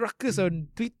big ruckus on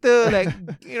Twitter,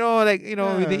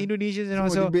 with the Indonesians and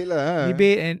also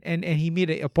debate, and he made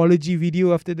an apology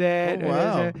video after that. Oh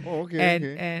wow!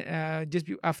 And just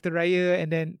after Raya,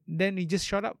 and then he just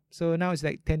shot up. So now it's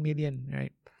like 10 million,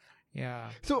 right?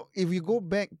 Yeah. So if you go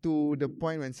back to the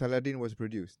point when Saladin was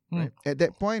produced, right? At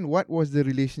that point, what was the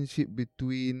relationship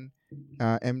between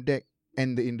MDEC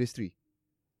and the industry?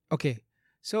 Okay,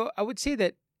 so I would say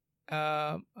that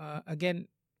again,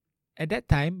 at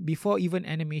that time, before even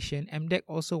animation, MDEC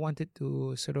also wanted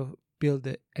to sort of build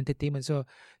the entertainment. So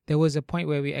there was a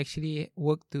point where we actually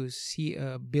worked to see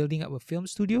building up a film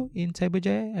studio in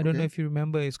Cyberjaya. I don't know if you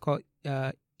remember. It's called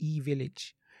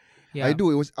E-Village. Yeah. I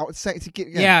do. It was outside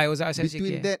sikit, kan? Yeah, it was outside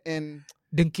between sikit. That and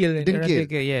Dengkil.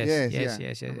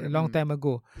 Yes. A long time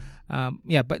ago.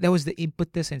 But that was the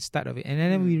impetus and start of it. And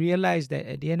then we realized that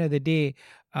at the end of the day,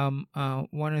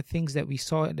 one of the things that we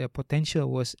saw the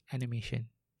potential was animation.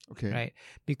 Okay. Right?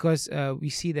 Because we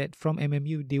see that from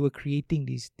MMU they were creating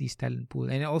these talent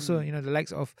pool, and also the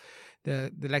likes of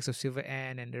the likes of Silver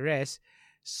Ann and the rest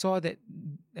saw that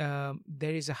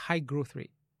there is a high growth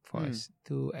rate for us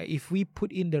to if we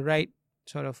put in the right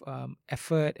sort of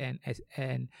effort and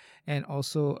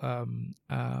also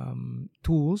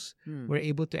tools, we're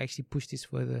able to actually push this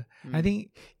further. I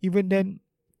think even then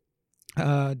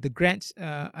the grants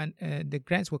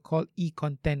were called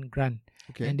e-content grant,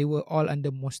 and they were all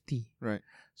under MOSTI. Right.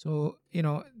 So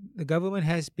the government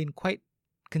has been quite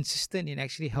consistent in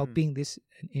actually helping this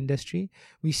industry.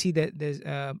 We see that there's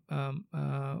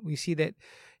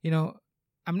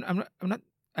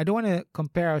I don't want to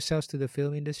compare ourselves to the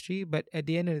film industry, but at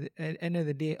the end of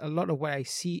the day, a lot of what I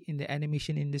see in the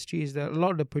animation industry is that a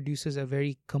lot of the producers are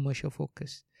very commercial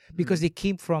focused because they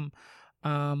came from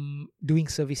doing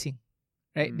servicing,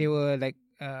 right? They were like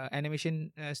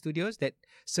animation studios that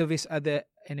service other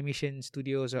animation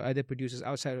studios or other producers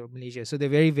outside of Malaysia. So they're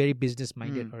very, very business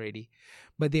minded already.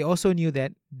 But they also knew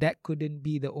that couldn't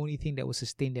be the only thing that would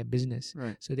sustain their business.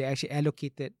 Right. So they actually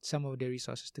allocated some of their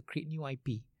resources to create new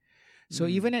IP. So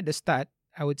even at the start,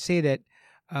 I would say that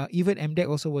even MDEC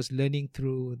also was learning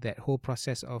through that whole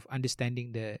process of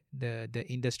understanding the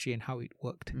industry and how it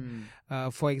worked.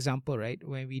 For example, right,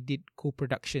 when we did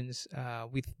co-productions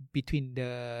between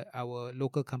our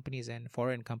local companies and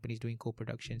foreign companies doing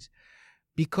co-productions,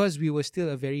 because we were still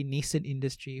a very nascent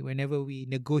industry, whenever we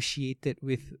negotiated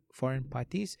with foreign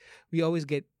parties, we always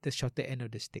get the shorter end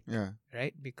of the stick,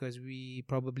 right? Because we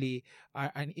probably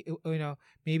are,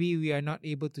 maybe we are not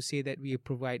able to say that we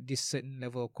provide this certain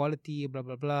level of quality, blah,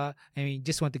 blah, blah. And we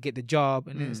just want to get the job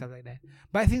and stuff like that.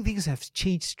 But I think things have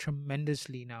changed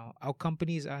tremendously now. Our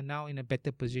companies are now in a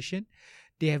better position.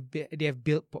 They have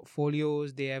built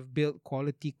portfolios. They have built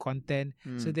quality content.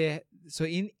 So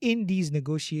in these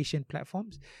negotiation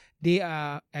platforms, they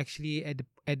are actually at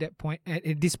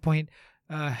this point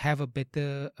have a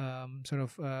better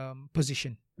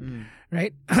position,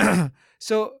 right?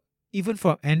 So even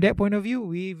from that point of view,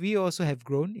 we also have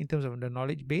grown in terms of the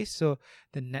knowledge base. So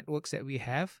the networks that we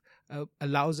have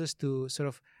allows us to sort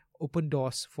of open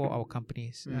doors for our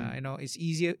companies. It's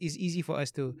easy for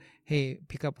us to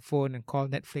pick up a phone and call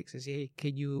Netflix and say, hey,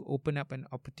 can you open up an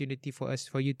opportunity for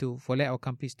our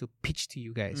companies to pitch to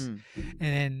you guys, and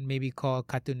then maybe call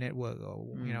Cartoon Network or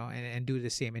and do the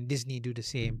same, and Disney do the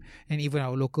same, and even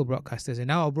our local broadcasters. And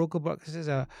now our local broadcasters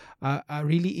are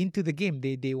really into the game.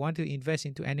 They want to invest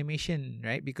into animation,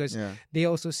 right? Because they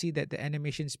also see that the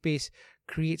animation space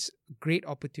creates great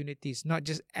opportunities, not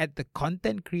just at the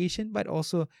content creation, but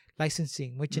also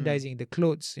licensing, merchandising, the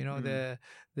clothes, the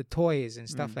toys and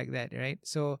stuff like that, right?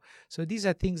 So these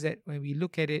are things that when we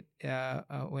look at it,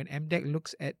 when MDEC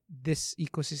looks at this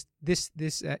ecosystem,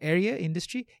 this area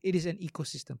industry, it is an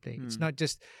ecosystem play. It's not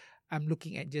just I'm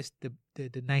looking at just the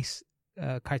nice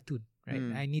cartoon. Right,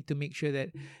 I need to make sure that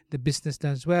the business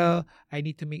does well. I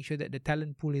need to make sure that the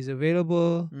talent pool is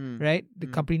available. Right, the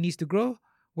company needs to grow.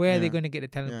 Where are they going to get the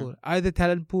talent pool? Are the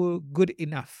talent pool good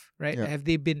enough? Right? Have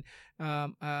they been?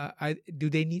 Do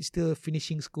they need still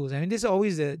finishing schools? I mean, there's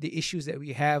always the issues that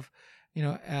we have,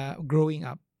 growing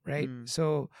up. Right?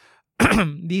 So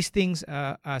these things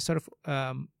are sort of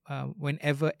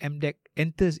whenever MDEC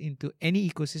enters into any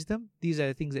ecosystem, these are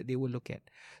the things that they will look at.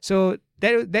 So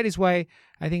that is why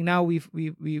I think now we've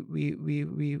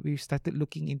started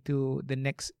looking into the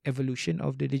next evolution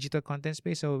of the digital content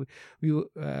space. So we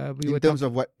in terms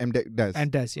of what MDEC does.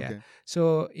 And does, yeah. Okay.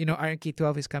 So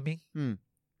RNK12 is coming.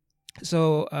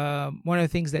 So one of the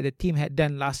things that the team had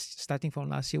done starting from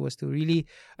last year was to really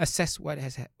assess what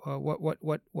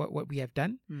we have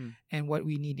done and what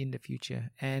we need in the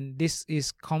future. And this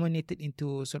is culminated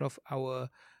into sort of our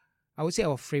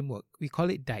framework. We call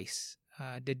it DICE,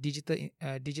 the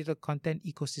digital content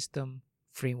ecosystem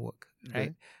framework,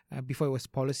 right? Before it was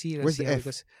policy. What's the F?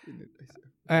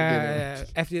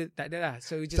 F tak ada lah.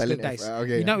 So we just call it DICE.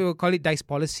 Now we will call it DICE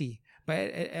policy.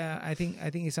 But I think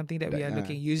it's something that we are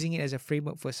using it as a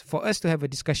framework for us to have a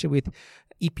discussion with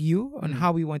EPU on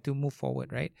how we want to move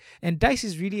forward, right? And DICE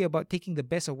is really about taking the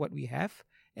best of what we have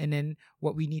and then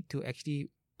what we need to actually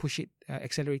push it,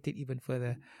 accelerate it even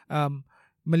further.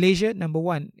 Malaysia, number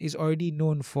one, is already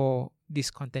known for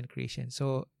this content creation.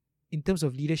 So in terms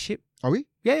of leadership, are we?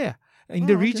 Yeah. In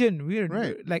the region,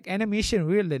 we're like animation,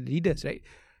 we're the leaders, right?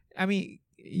 I mean,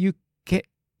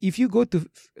 if you go to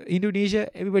Indonesia,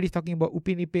 everybody's talking about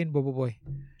Upin Ipin, Bobo Boy.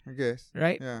 I guess.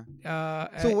 Right? Yeah.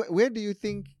 So where do you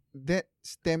think that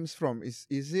stems from? Is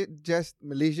it just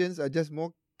Malaysians are just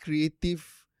more creative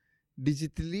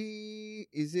digitally?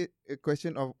 Is it a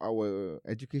question of our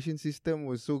education system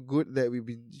was so good that we've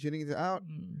been tuning it out?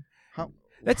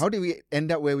 How did we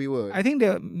end up where we were? I think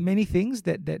there are many things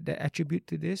that attribute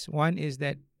to this. One is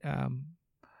that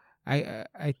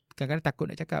I kadang-kadang takut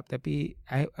nak cakap, tapi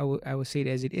I will say it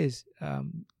as it is.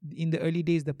 In the early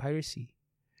days, the piracy,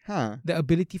 the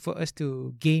ability for us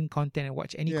to gain content and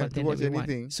watch any content that we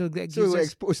want. So that gives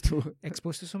us exposed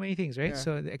to so many things, right? Yeah.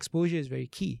 So the exposure is very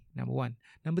key. Number one.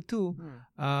 Number two,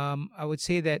 I would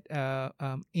say that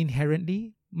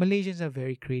inherently Malaysians are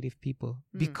very creative people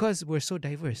because we're so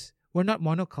diverse. We're not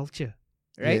monoculture,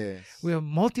 right? Yes. We have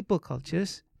multiple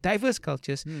cultures. Diverse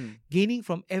cultures, gaining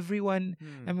from everyone.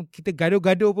 I mean, kita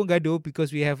gaduh-gaduh pun gaduh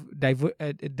because we have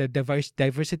the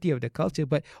diversity of the culture,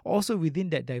 but also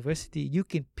within that diversity, you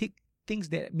can pick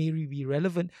things that may be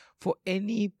relevant for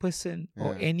any person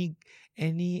or any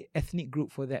ethnic group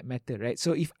for that matter, right?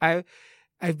 So if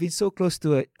I've been so close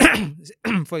to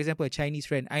for example, a Chinese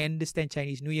friend, I understand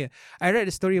Chinese New Year. I read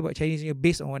a story about Chinese New Year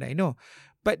based on what I know,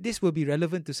 but this will be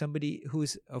relevant to somebody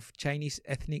who's of Chinese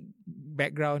ethnic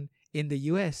background in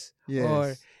the US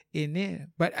or in there,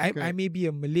 but I may be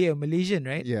a Malay or Malaysian,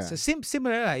 right? Yeah. So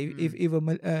similar. If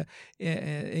an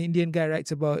Indian guy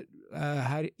writes about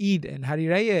Eid and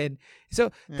Hari Raya, and so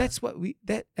that's what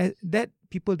that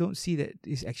people don't see that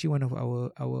is actually one of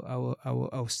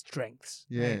our strengths.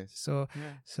 Yes. Right?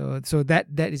 So that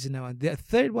is another one. The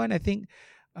third one, I think,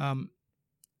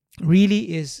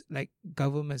 really is like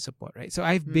government support, right? So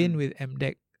I've been with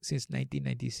MDEC since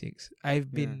 1996.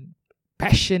 I've been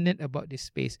passionate about this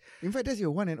space. In fact, that's your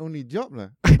one and only job, lah.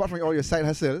 Apart from all your side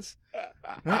hustles.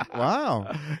 Right? Wow.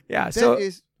 Yeah. That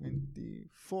is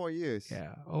 24 years.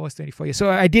 Yeah, almost 24 years. So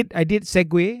I did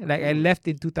segue. Like I left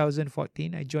in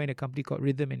 2014. I joined a company called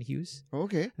Rhythm and Hues.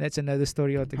 Okay. That's another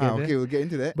story altogether. Okay, we'll get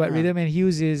into that. But Rhythm and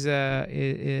Hues is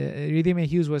Rhythm and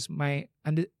Hues was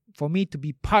for me to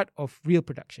be part of real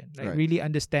production, like really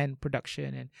understand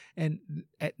production and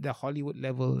at the Hollywood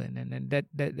level and that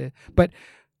but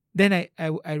then I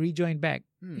rejoined back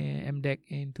MDEC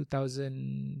in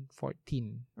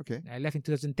 2014. Okay. I left in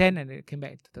 2010 and I came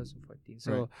back in 2014.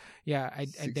 So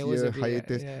there was a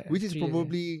hiatus, which is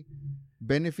probably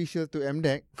beneficial to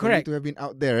MDEC for Correct. you to have been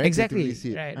out there, right? Exactly.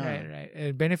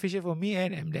 Right. Beneficial for me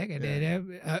and MDEC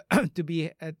and to be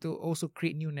to also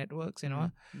create new networks and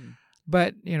all.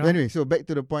 But anyway, so back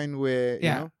to the point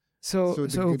where so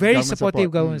very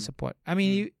supportive government support. I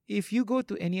mean, if you go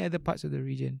to any other parts of the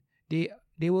region,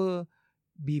 they will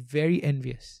be very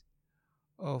envious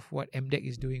of what MDEC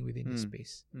is doing within the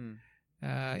space.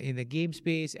 In the game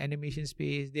space, animation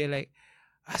space, they're like,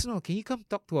 Hasnul, can you come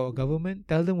talk to our government?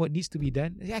 Tell them what needs to be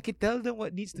done. I can tell them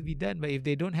what needs to be done, but if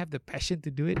they don't have the passion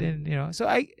to do it, then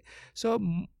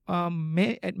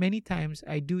at many times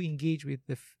I do engage with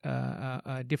the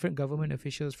different government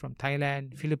officials from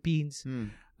Thailand, Philippines,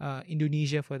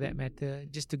 Indonesia for that matter,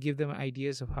 just to give them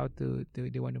ideas of how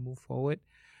they want to move forward.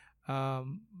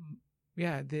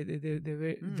 They're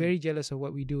very jealous of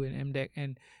what we do in MDEC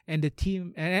and the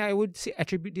team, and I would say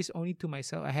attribute this only to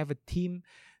myself. I have a team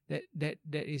that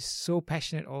is so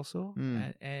passionate also,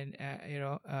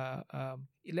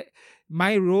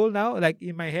 my role now, like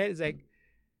in my head, is like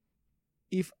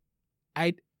if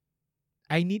I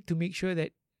need to make sure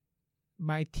that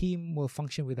my team will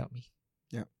function without me.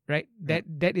 Yeah. Right.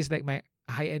 That is like my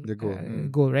high-end The goal.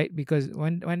 goal, right? Because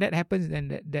when that happens,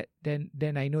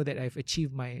 then I know that I've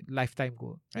achieved my lifetime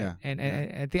goal, right? Yeah, And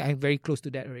yeah. I think I'm very close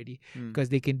to that already because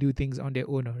they can do things on their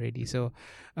own already. So,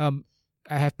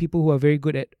 I have people who are very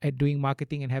good at doing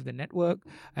marketing and have the network.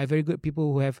 I have very good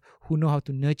people who know how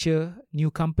to nurture new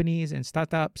companies and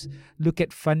startups, look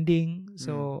at funding,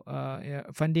 so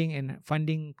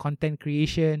funding content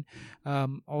creation,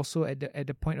 also at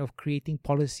the point of creating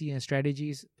policy and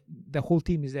strategies. The whole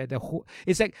team is there.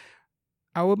 It's like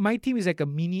my team is like a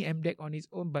mini MDEC on its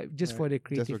own, but just for the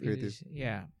creative industry.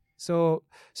 Yeah. So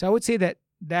I would say that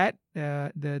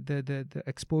the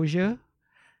exposure,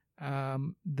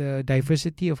 the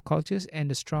diversity of cultures, and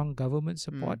the strong government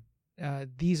support.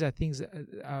 These are things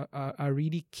that are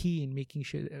really key in making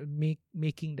sure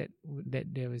making that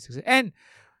there is success. And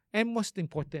most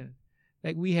important,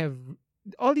 like we have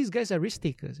all these guys are risk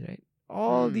takers, right?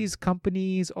 All these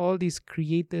companies, all these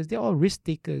creators, they're all risk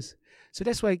takers. So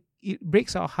that's why it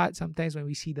breaks our heart sometimes when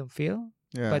we see them fail.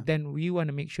 Yeah. But then we want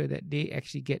to make sure that they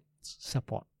actually get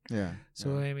support. Yeah.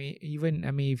 So if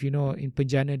you know, in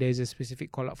Penjana there's a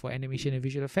specific call out for animation and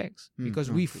visual effects because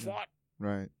we fought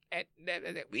right at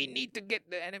that we need to get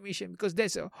the animation because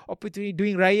there's an opportunity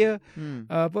doing Raya.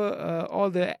 All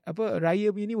the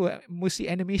Raya ini were mostly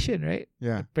animation, right?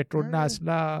 Yeah. Petronas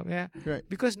lah, yeah. Right.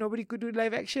 Because nobody could do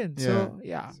live action.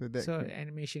 Yeah. So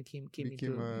animation came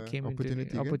into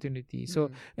opportunity.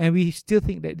 So and we still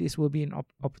think that this will be an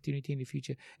opportunity in the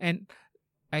future. And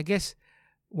I guess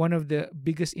one of the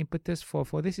biggest impetus for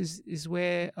this is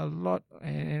where a lot,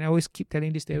 and I always keep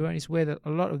telling this to everyone, is where a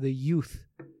lot of the youth,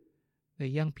 the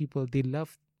young people, they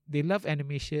love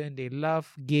animation, they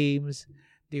love games,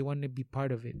 they want to be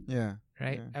part of it. Yeah.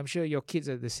 Right? Yeah. I'm sure your kids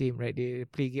are the same, right? They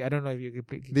play games. I don't know if you can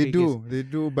play games. They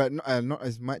do, but not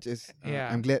as much as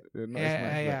I'm glad not as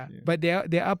much. Yeah. But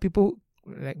there are people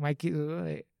like my kids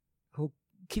who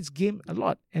kids game a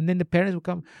lot, and then the parents will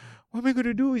come, what am I going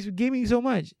to do? He's gaming so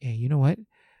much. Hey, you know what?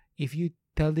 If you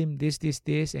tell them this,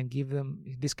 and give them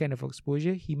this kind of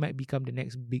exposure, he might become the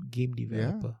next big game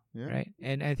developer, right?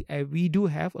 And we do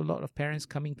have a lot of parents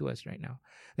coming to us right now.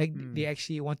 Like they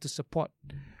actually want to support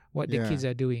what the kids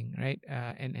are doing, right?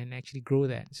 And actually grow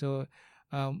that. So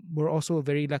we're also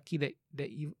very lucky that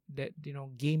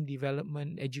game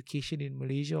development education in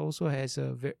Malaysia also has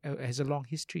a long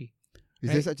history.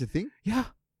 Is there such a thing? Yeah.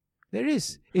 There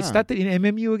is. It started in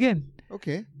MMU again.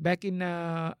 Okay. Back in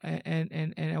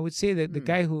and I would say that the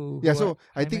guy who so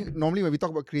I think normally when we talk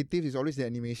about creative, it's always the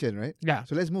animation, right? Yeah.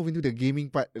 So let's move into the gaming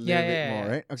part a little bit more,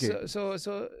 right? Okay.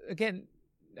 So again,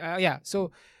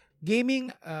 So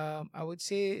gaming, I would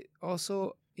say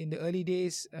also in the early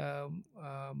days, I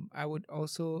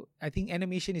think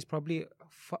animation is probably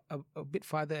a bit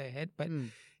farther ahead, but.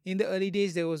 In the early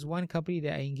days, there was one company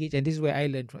that I engaged, and this is where I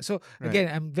learned from. So again,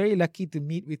 I'm very lucky to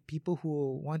meet with people who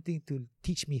are wanting to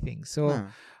teach me things. So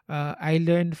I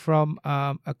learned from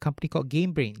a company called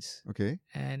Game Brains. Okay.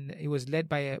 And it was led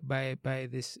by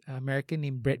this American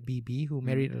named Brett BB, who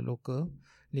married a local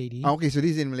lady. Okay, so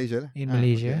this is in Malaysia. In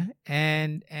Malaysia.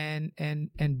 Okay.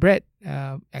 And Brett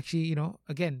actually,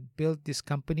 again, built this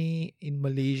company in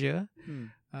Malaysia.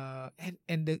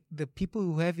 And the people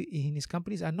who have it in his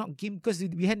companies are not game, because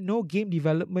we had no game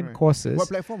development courses. What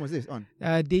platform was this on?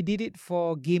 They did it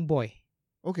for Game Boy.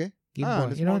 Okay. Game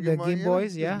Boy. The Game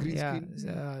Boys,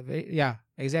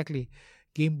 exactly.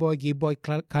 Game Boy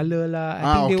Color lah.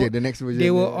 I think the next version.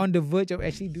 They were on the verge of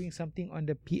actually doing something on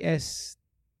the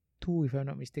PS2, if I'm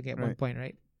not mistaken, at one point,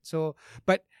 right? So,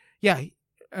 but yeah,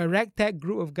 a ragtag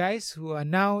group of guys who are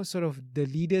now sort of the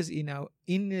leaders in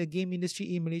the game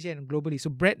industry in Malaysia and globally. So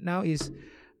Brett now is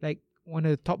like one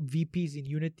of the top VPs in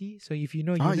Unity. So if you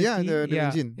know Unity, the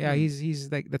engine. Yeah, he's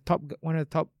like one of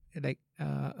the top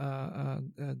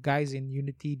guys in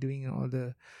Unity doing all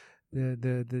the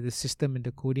system and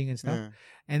the coding and stuff.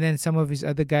 And then some of his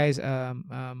other guys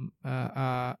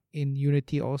are in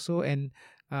Unity also, and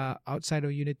outside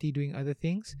of Unity doing other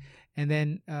things. And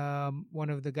then one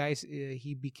of the guys,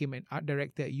 he became an art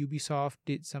director at Ubisoft,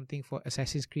 did something for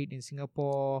Assassin's Creed in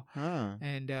Singapore.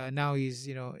 And now he's,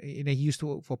 he used to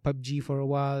work for PUBG for a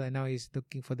while, and now he's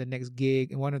looking for the next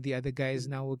gig. And one of the other guys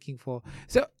now working for...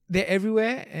 So they're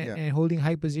everywhere and holding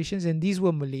high positions. And these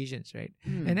were Malaysians, right?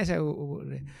 And that's how...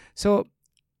 So...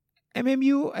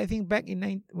 MMU, I think back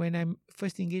when I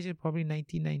first engaged, probably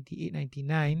 1998,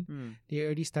 99, they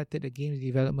already started a games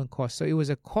development course. So it was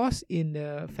a course in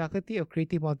the Faculty of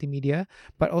Creative Multimedia,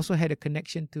 but also had a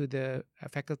connection to the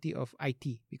Faculty of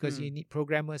IT, because you need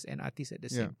programmers and artists at the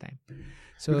same time.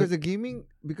 So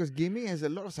because gaming has a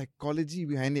lot of psychology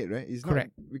behind it, right? It's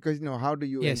correct. Not because how do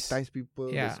you entice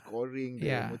people, the scoring,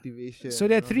 the motivation. So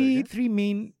there are three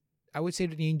main I would say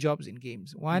the main jobs in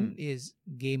games. One is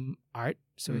game art,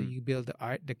 so you build the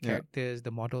art, the characters,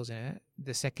 the models.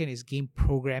 The second is game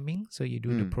programming, so you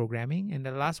do the programming, and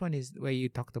the last one is where you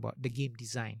talked about the game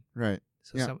design. Right.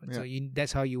 So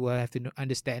that's how you will have to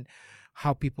understand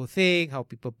how people think, how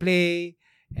people play,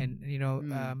 and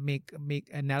make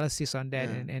analysis on that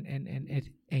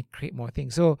and create more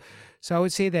things. So I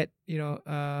would say that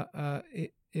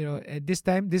at this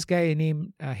time, this guy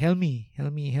named Helmi,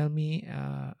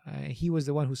 he was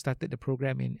the one who started the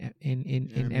program in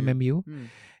MMU,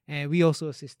 and we also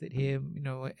assisted him.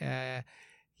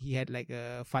 He had like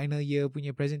a final year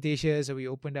punya presentation, so we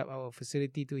opened up our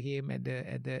facility to him at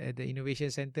the innovation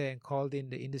center and called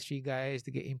in the industry guys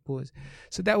to get inputs.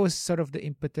 So that was sort of the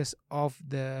impetus of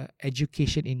the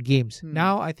education in games.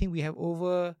 Now I think we have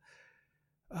over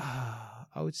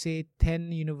I would say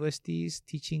 10 universities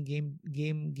teaching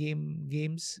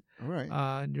games. All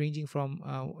right. Ranging from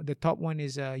the top one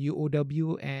is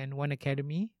UOW and One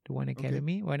Academy. The One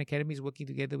Academy. Okay. One Academy is working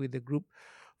together with a group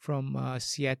from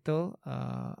Seattle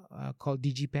called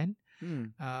DigiPen.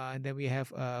 And then we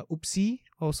have Oopsie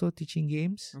also teaching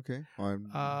games. Okay. I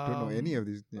don't know any of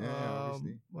these. Yeah,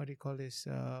 obviously. What do you call this?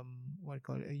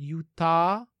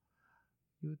 Utah.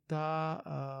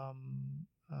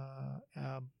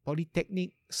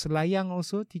 Polytechnic Selayang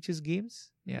also teaches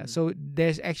games. Yeah. So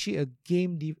there's actually a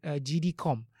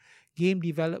GDCOM, Game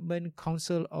Development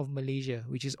Council of Malaysia,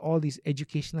 which is all these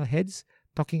educational heads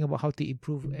talking about how to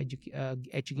improve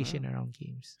education around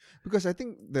games. Because I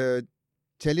think the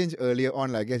challenge earlier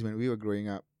on, I guess when we were growing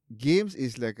up, games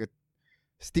is like a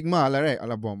stigma lah, right?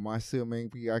 Alah, buang masa main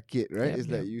pergi arcade, right? It's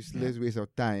like useless waste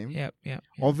of time.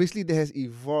 Obviously, that has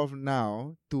evolved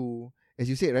now to, as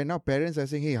you said, right now parents are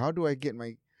saying, hey, how do I get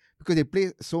because they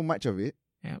play so much of it.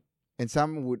 And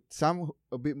some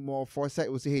a bit more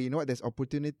foresight would say, hey, you know what? There's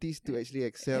opportunities to actually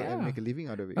excel and make a living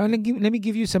out of it. Let me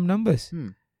give you some numbers.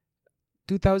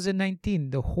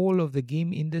 2019, the whole of the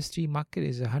game industry market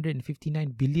is 159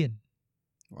 billion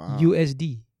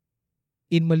USD.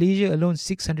 In Malaysia alone,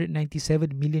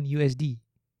 697 million USD.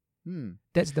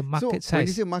 That's the market size. When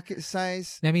you say market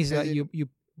size, that means you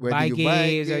buy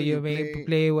games or you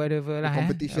play whatever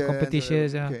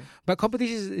competitions. But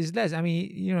competitions is less. I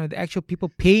mean, the actual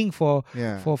people paying for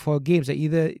games are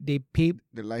either they pay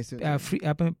the license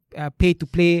pay to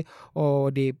play,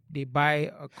 or they buy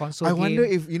a console. I wonder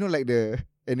if like the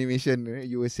animation, right?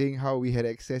 You were saying how we had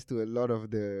access to a lot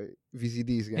of the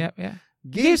VCDs.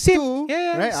 Games too,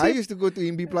 right? I used to go to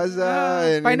Imbi Plaza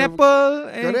and Pineapple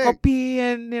and copy,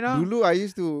 and Dulu I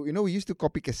used to, we used to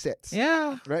copy cassettes.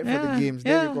 Right, for the games.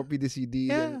 Then we copy the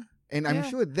CDs. And I'm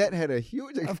sure that had a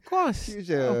huge, of course.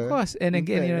 And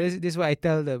again, this is what I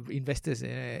tell the investors.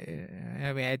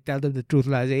 I tell them the truth,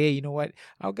 lah. I say, hey, you know what?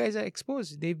 Our guys are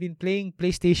exposed. They've been playing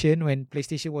PlayStation when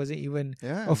PlayStation wasn't even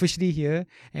officially here,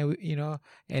 and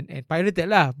and pirated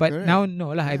lah. But now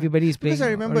no lah. Everybody is playing. Because I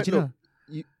remember, original.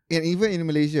 Look, and even in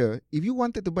Malaysia, if you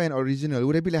wanted to buy an original, it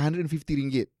would have been like 150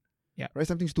 ringgit. Right,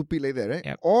 something stupid like that,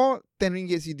 right? Or 10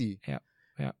 ringgit CD.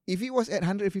 If it was at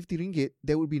 150 ringgit,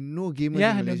 there would be no gamers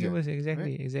in Malaysia. No gamers,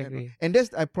 exactly, right? exactly. And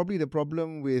that's probably the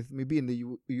problem with maybe in the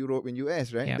Europe and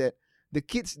US, right? That the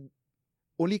kids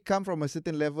only come from a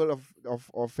certain level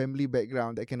of family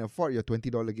background that can afford your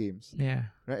 $20 games.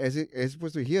 Right, as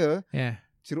opposed to here.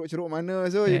 Ceruk mana,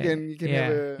 so you can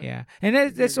have a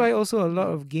and that's why also a lot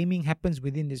of gaming happens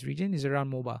within this region is around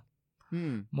mobile.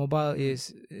 Mobile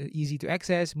is easy to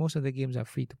access. Most of the games are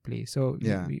free to play, so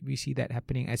we see that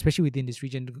happening, especially within this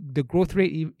region. The growth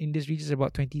rate in this region is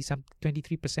about 23%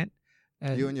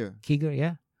 year-on-year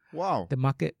CAGR. Wow, the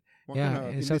market.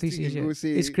 In Southeast Asia,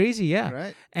 it's crazy.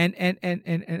 Right. And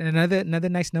another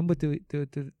nice number to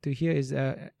hear is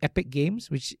Epic Games,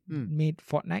 which made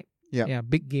Fortnite.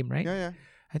 Big game, right?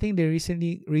 I think they're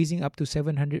recently raising up to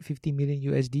 750 million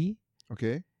USD.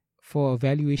 Okay. For a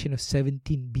valuation of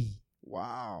 17B.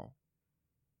 Wow.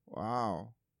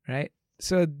 Right?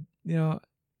 So,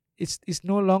 it's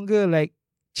no longer like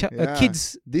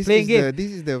kids playing games.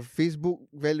 This is the Facebook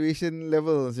valuation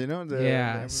levels,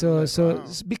 So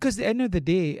because at the end of the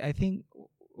day, I think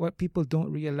what people don't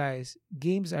realize,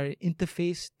 games are an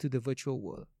interface to the virtual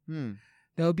world. There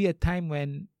will be a time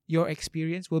when your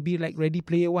experience will be like Ready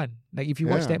Player One. Like if you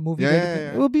watch that movie,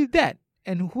 it will be that.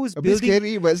 And who's a building? Bit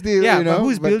scary, but still, but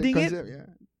who's building concept,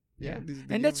 it?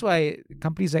 And that's why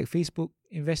companies like Facebook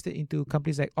invested into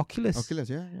companies like Oculus.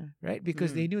 Right?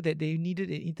 Because they knew that they needed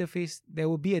an interface. There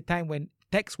will be a time when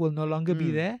text will no longer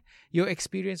be there. Your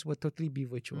experience will totally be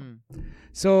virtual.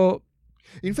 So,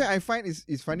 in fact, I find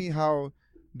it's funny how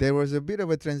there was a bit of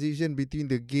a transition between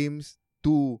the games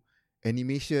to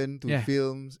animation to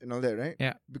films and all that, right?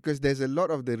 Yeah. Because there's a lot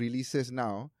of the releases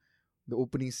now. The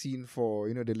opening scene for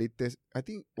the latest, I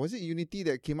think, was it Unity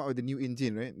that came out with the new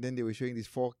engine, right? Then they were showing these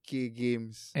 4K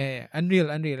games. Unreal,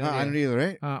 Unreal,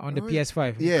 right? on the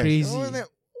PS5. Yes. Crazy.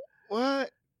 What?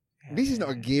 This is not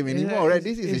a game anymore, right?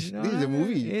 This is a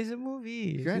movie. It's a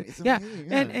movie. It's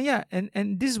amazing,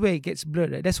 And this is where it gets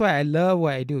blurred. Right? That's why I love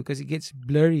what I do, because it gets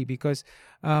blurry. Because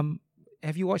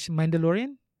have you watched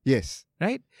Mandalorian? Yes.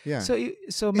 Right. Yeah. So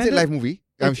it's a live movie.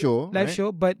 I'm sure. Live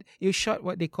show, but it shot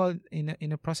what they call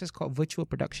in a process called virtual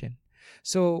production.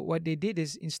 So what they did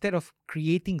is, instead of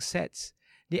creating sets,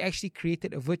 they actually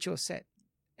created a virtual set,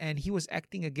 and he was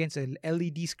acting against an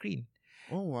LED screen.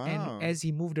 Oh wow! And as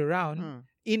he moved around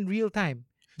in real time.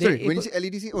 Sorry, when you say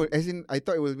LED screen, as in, I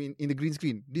thought it was in the green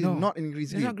screen. This is not in green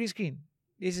screen. It's not green screen.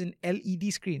 It's an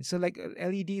LED screen. So like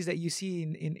LEDs that you see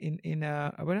in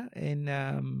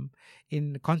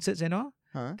concerts and all.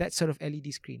 That sort of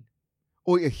LED screen.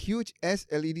 Oh, a huge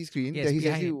LED screen that he's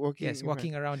actually walking. Yes,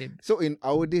 walking around it. So in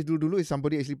our days, dulu,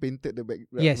 somebody actually painted the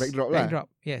backdrop. Backdrop.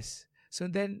 Yes. So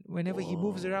then, whenever he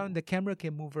moves around, the camera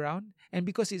can move around, and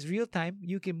because it's real time,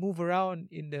 you can move around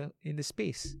in the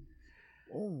space.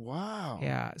 Oh wow!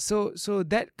 Yeah. So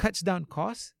that cuts down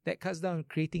costs. That cuts down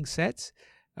creating sets.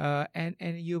 And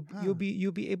you'll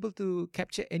be able to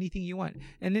capture anything you want.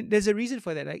 And then there's a reason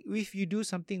for that. Like if you do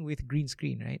something with green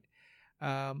screen, right?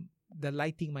 The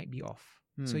lighting might be off.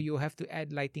 So you'll have to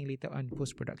add lighting later on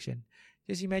post-production.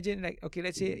 Just imagine, like, okay,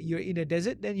 let's say you're in a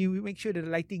desert, then you make sure that the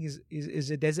lighting is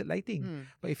a desert lighting.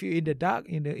 But if you're in the dark,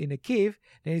 in a cave,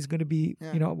 then it's going to be,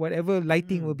 whatever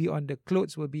lighting will be on the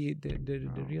clothes will be the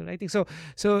real lighting. So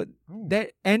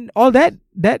that, and all that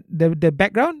the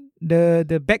background,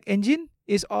 the back engine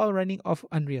is all running off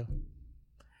Unreal,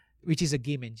 which is a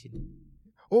game engine.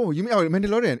 Oh, you mean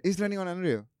Mandalorian is running on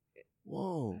Unreal?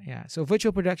 Whoa. Yeah. So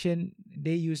virtual production,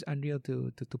 they use Unreal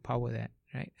to power that,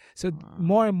 right? So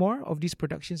more and more of these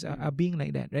productions are being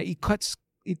like that, right? It cuts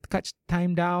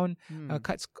time down,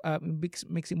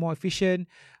 makes it more efficient.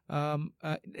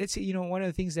 Let's say, one of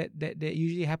the things that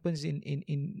usually happens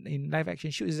in live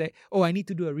action shoots is like, oh, I need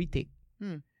to do a retake,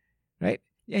 right?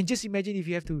 And just imagine if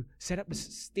you have to set up the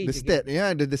stage. The set,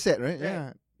 the set, right?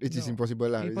 Yeah. It's just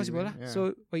impossible. Impossible. Yeah.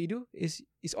 So what you do is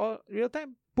it's all real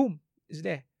time. Boom, it's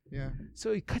there. Yeah.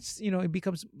 So it cuts,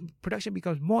 production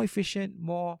becomes more efficient,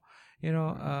 more,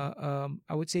 I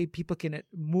would say people can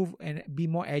move and be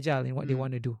more agile in what they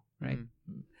want to do, right?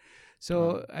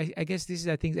 So I guess this is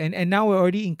the thing. And now we're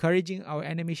already encouraging our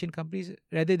animation companies,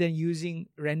 rather than using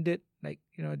rendered, like,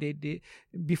 they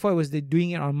before it was they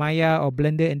doing it on Maya or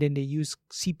Blender, and then they use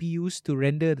CPUs to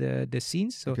render the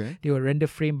scenes. So they will render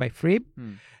frame by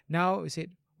frame. Now we said,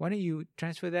 why don't you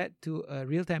transfer that to a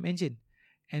real-time engine?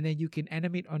 And then you can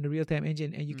animate on the real-time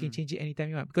engine, and you can change it anytime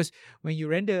you want. Because when you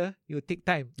render, it will take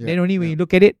time. Then only when you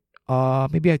look at it,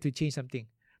 maybe I have to change something.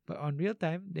 But on real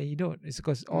time, then you don't. It's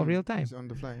because all real time. It's on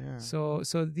the fly, yeah. So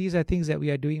these are things that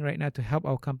we are doing right now to help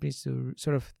our companies to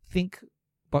sort of think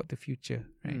about the future,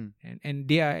 right? And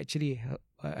they are actually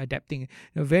adapting.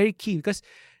 Very key, because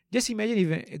just imagine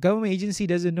if a government agency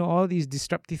doesn't know all these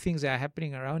disruptive things that are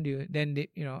happening around you, then they,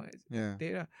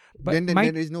 but then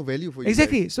there is no value for you.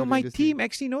 Exactly. So my team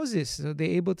actually knows this, so they're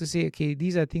able to say, okay,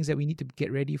 these are things that we need to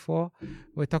get ready for.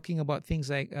 We're talking about things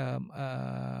like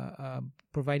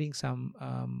providing some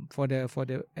for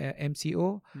the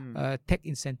MCO tech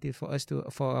incentive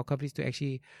for our companies to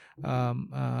actually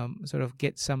sort of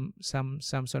get some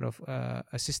sort of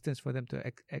assistance for them to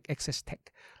access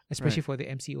tech, especially for the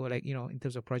MCO, like in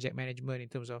terms of project management, in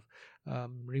terms of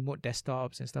remote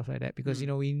desktops and stuff like that, because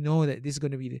we know that this is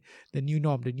going to be the new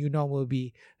norm. The new norm will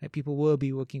be that people will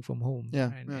be working from home,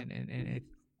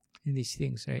 and these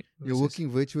things, right? You're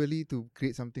working virtually to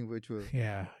create something virtual.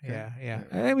 Yeah.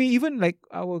 I mean, even like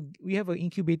we have an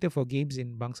incubator for games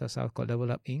in Bangsa South called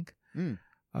Level Up Inc.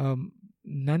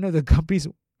 None of the companies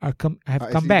have come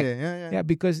back. Yeah,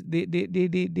 because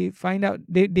they find out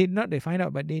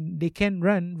but they can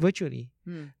run virtually.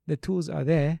 The tools are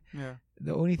there. Yeah.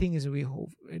 The only thing is they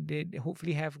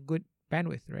hopefully have good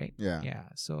bandwidth, right? Yeah.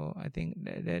 So I think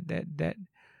that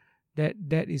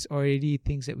is already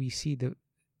things that we see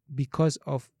because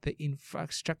of the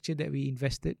infrastructure that we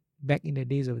invested back in the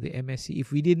days of the MSC.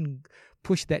 If we didn't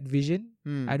push that vision,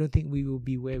 I don't think we will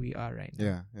be where we are right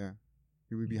now. Yeah.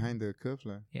 You'll be behind the curve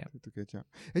to catch up.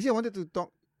 Actually, I wanted to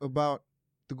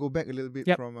go back a little bit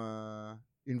from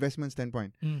investment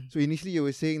standpoint. So initially you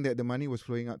were saying that the money was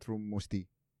flowing out through Mosti.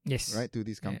 Yes. Right, to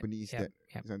these companies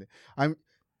I'm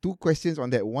two questions on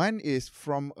that. One is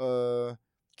from a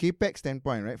CapEx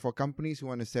standpoint, right? For companies who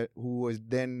was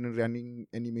then running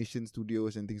animation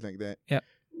studios and things like that. Yeah.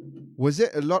 was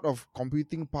there a lot of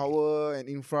computing power and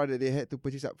infra that they had to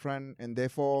purchase up front, and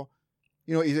therefore,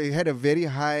 it had a very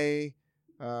high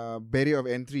barrier of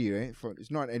entry, right? For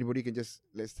it's not anybody can just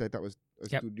let's set up a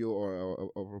studio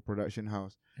or a production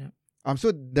house. Yep.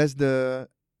 So does the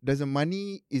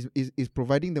money is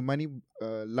providing the money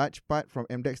large part from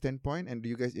MDEC standpoint, and do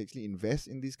you guys actually invest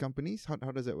in these companies? How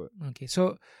does that work? Okay,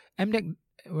 so MDEC,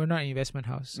 we're not an investment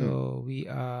house, so we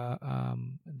are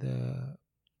the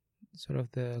sort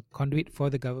of the conduit for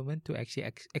the government to actually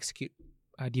execute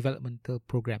developmental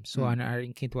programs. So on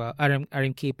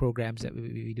RMK programs that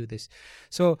we do this.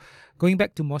 So going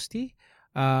back to MOSTI,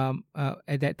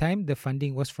 at that time the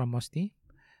funding was from MOSTI,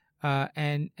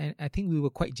 and I think we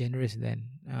were quite generous then.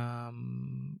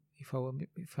 If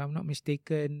I'm not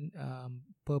mistaken,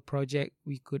 per project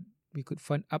we could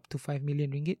fund up to 5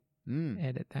 million ringgit.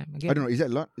 At that time. Again, I don't know. Is that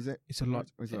a lot? It's a lot.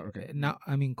 It's a lot. Okay. Now,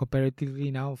 I mean,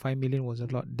 comparatively now, 5 million was a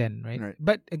lot then, right?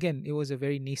 But again, it was a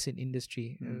very nascent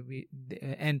industry.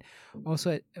 And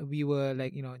also we were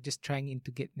like, just trying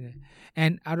to get,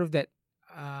 and out of that,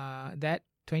 that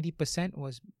 20%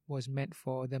 was meant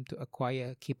for them to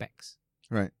acquire capex.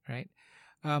 Right.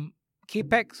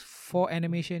 Capex for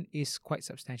animation is quite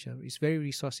substantial. It's very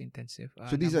resource intensive.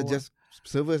 So these are just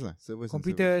servers,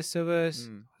 computers, servers,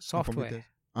 software.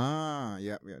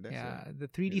 Yeah. The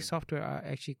 3D software are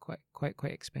actually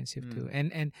quite expensive too.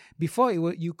 And before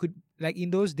you could, like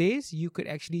in those days, you could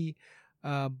actually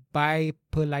buy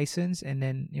per license and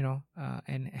then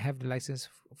and have the license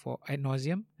for ad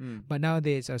nauseum. But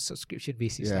nowadays a subscription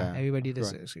basis. Everybody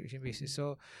does a subscription basis.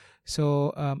 So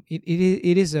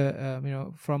it is a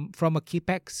from a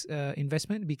capex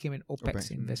investment became an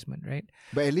opex investment, right?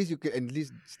 But at least you can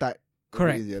start.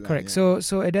 Correct. So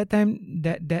at that time,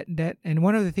 that and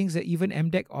one of the things that even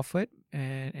MDEC offered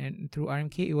and through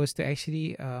RMK, it was to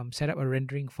actually set up a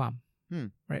rendering farm,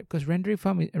 right? Because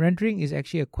rendering is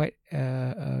actually a quite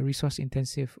resource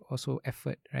intensive also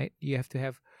effort, right? You have to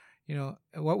have,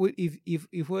 what would if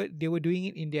they were doing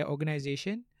it in their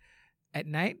organization at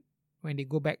night when they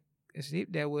go back asleep,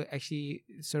 they will actually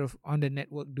sort of on the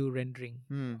network do rendering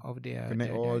of their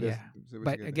connect all this.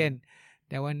 But again,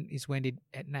 that one is when they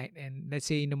at night, and let's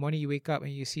say in the morning you wake up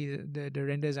and you see the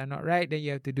renders are not right, then you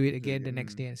have to do it again the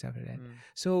next day and stuff like that.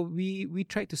 So we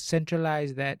tried to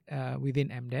centralize that within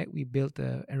MDEC. We built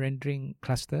a rendering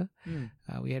cluster.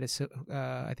 We had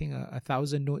I think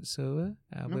 1,000 node server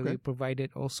where we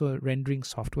provided also rendering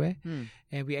software,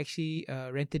 and we actually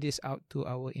rented this out to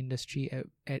our industry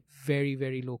at very,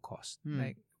 very low cost.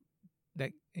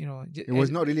 It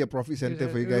was not really a profit center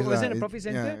for you guys. It wasn't a profit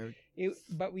center,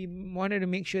 but we wanted to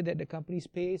make sure that the companies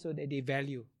pay so that they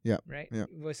value,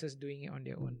 versus doing it on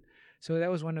their own. So that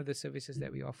was one of the services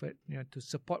that we offered, to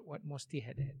support what MOSTI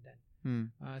had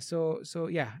done. So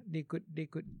they could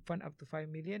fund up to 5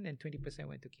 million and 20%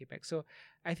 went to capex. So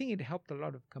I think it helped a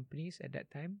lot of companies at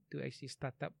that time to actually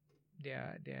start up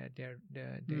their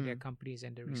companies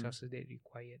and the resources they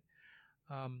required.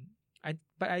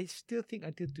 But I still think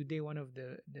until today one of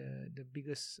the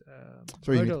biggest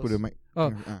sorry, hurdles, you need to put the mic.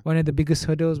 One of the biggest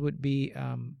hurdles would be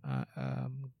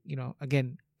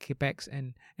again capex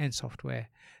and software.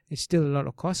 It's still a lot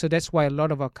of cost, so that's why a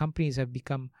lot of our companies have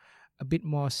become a bit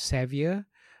more savvier.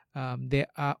 There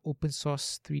are open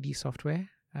source 3D software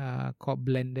called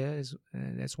Blender,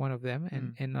 that's one of them,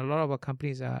 and a lot of our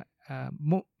companies are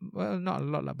not a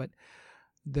lot but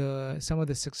some of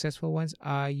the successful ones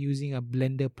are using a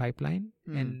Blender pipeline,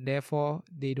 and therefore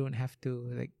they don't have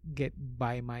to get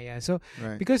by Maya. So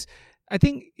because I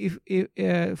think if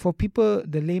for people,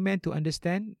 the layman to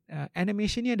understand,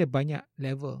 animation ni ada banyak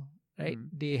level, right?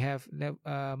 They have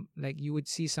like you would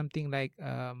see something like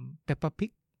Peppa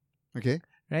Pig,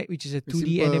 right, which is a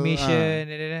 2D simple,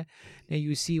 animation. Then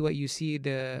you see what you see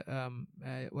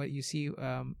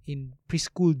in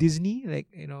preschool Disney, like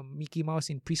Mickey Mouse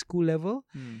in preschool level,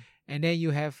 and then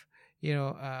you have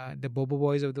the Bobo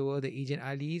Boys of the world, the Agent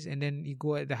Alis, and then you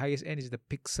go at the highest end is the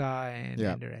Pixar and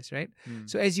the rest, right?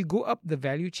 So as you go up the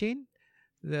value chain,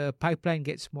 the pipeline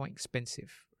gets more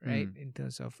expensive, right, in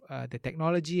terms of the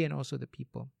technology and also the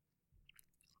people.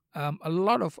 A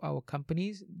lot of our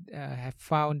companies have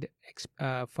found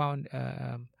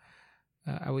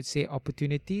I would say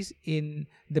opportunities in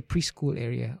the preschool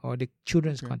area or the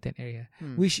children's content area,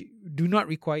 which do not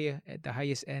require at the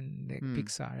highest end like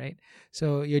Pixar, right?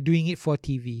 So you're doing it for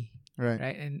TV, right?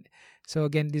 And so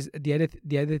again, this the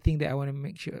other thing that I want to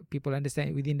make sure people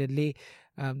understand within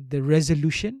the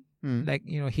resolution, like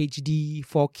HD,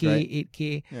 4K,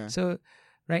 8K. So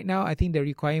right now, I think the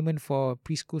requirement for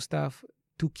preschool stuff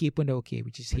 2K pun dah okay,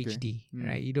 which is HD,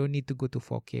 right? You don't need to go to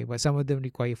 4K, but some of them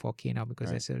require 4K now because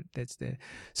that's the.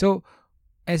 So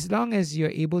as long as you're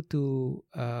able to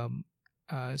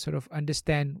sort of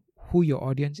understand who your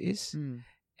audience is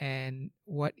and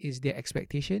what is their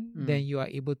expectation, then you are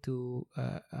able to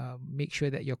make sure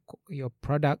that your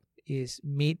product is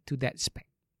made to that spec.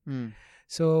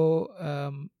 So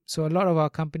so a lot of our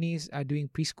companies are doing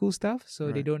preschool stuff,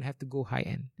 so they don't have to go high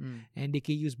end, and they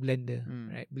can use Blender.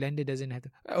 Right? Blender doesn't have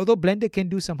to, although Blender can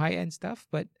do some high end stuff,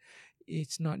 but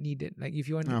it's not needed. Like if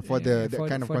you want for that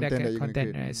kind of content that you're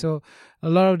content, create. right? So a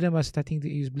lot of them are starting to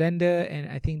use Blender,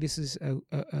 and I think this is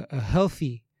a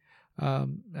healthy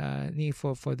need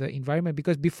for the environment,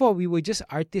 because before we were just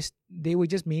artists. They were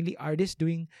just mainly artists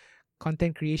doing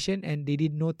content creation, and they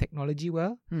didn't know technology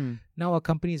well. Now our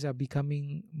companies are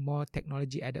becoming more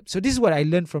technology adept. So this is what I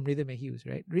learned from Rhythm and Hues,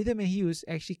 right? Rhythm and Hues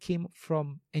actually came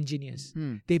from engineers.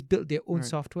 They built their own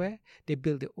software, they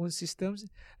built their own systems.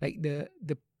 Like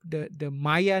the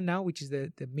Maya now, which is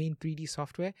the main 3D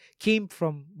software, came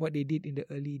from what they did in the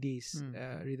early days,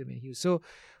 Rhythm and Hues. So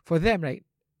for them, right,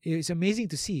 it's amazing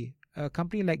to see a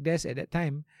company like this at that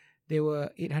time. There were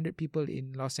 800 people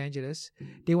in Los Angeles.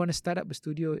 They want to start up a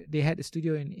studio. They had a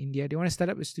studio in India. They want to start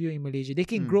up a studio in Malaysia. They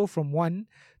can grow from 1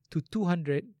 to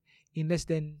 200 in less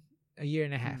than a year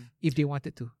and a half if they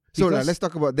wanted to. So let's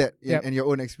talk about that and your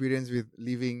own experience with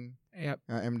leaving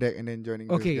MDEC and then joining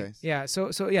those guys. Yeah. So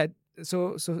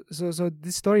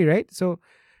this story, right? So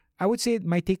I would say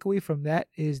my takeaway from that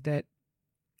is that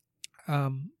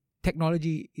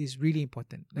technology is really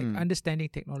important. Like understanding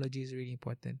technology is really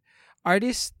important.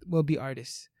 Artists will be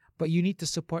artists, but you need to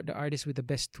support the artists with the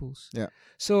best tools. Yeah.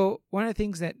 So one of the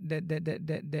things that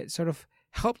sort of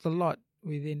helped a lot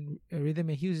within Rhythm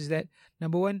and Hues is that,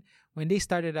 number one, when they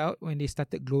started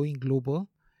going global,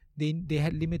 they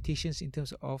had limitations in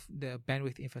terms of the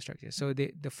bandwidth infrastructure. So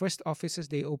the first offices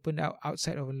they opened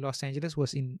outside of Los Angeles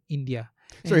was in India.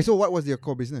 Sorry, so what was your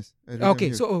core business?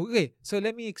 So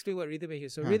let me explain what Rhythm and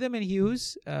Hues. So Rhythm and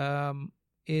Hues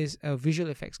is a visual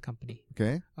effects company.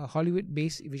 Okay. A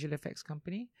Hollywood-based visual effects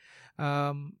company.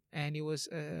 And it was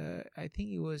I think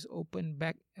it was opened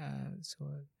back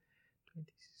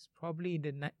probably in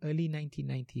the early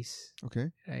 1990s.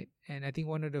 Okay. Right. And I think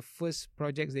one of the first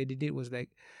projects they did was like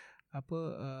what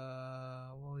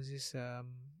was this?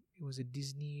 It was a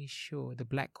Disney show. The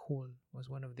Black Hole was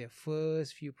one of their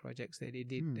first few projects that they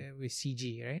did with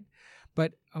CG, right?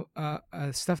 But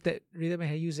stuff that Rhythm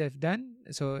and Hues have done.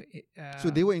 So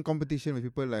they were in competition with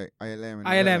people like ILM.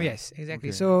 ILM, yes, exactly.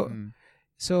 Okay.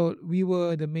 So we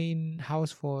were the main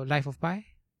house for Life of Pi.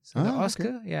 So the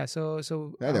Oscar, okay. So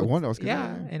that won the Oscar.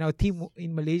 Yeah, and our team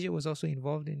in Malaysia was also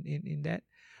involved in that.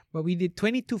 But we did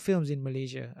 22 films in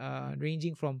Malaysia,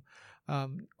 ranging from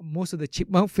most of the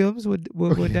Chipmunk films were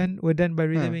done by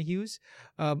Rhythm and Hues.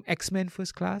 X-Men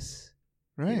First Class,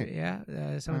 right?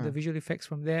 Yeah, some of the visual effects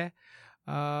from there.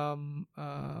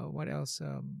 What else?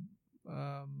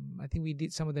 I think we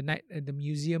did some of the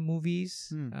museum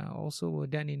movies. Also were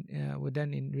done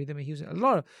in Rhythm and Hues. A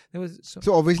lot of there was.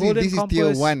 So obviously Golden this Compass.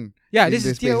 Is tier 1. Yeah, this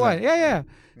is tier 1. Yeah.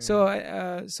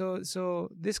 So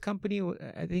this company,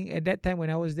 I think at that time when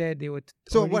I was there, they were.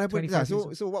 So what happened?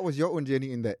 So what was your own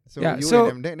journey in that? So you and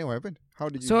them, then what happened? How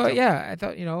did you? So I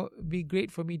thought it'd be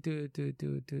great for me to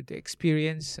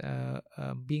experience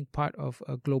being part of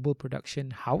a global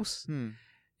production house.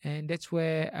 And that's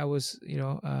where I was,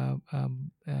 given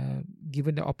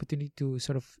the opportunity to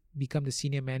sort of become the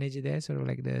senior manager there, sort of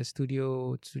like the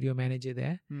studio manager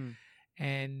there.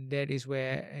 And that is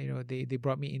where, they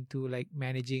brought me into like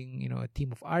managing, a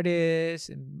team of artists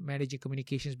and managing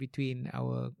communications between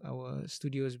our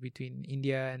studios between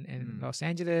India and Los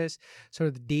Angeles, sort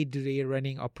of the day-to-day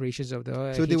running operations of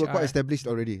the So HR. They were quite established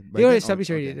already? They were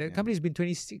established already. The company's been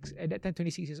 26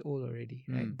 years old already,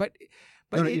 right?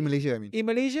 But in Malaysia, I mean. In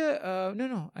Malaysia,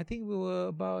 no. I think we were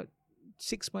about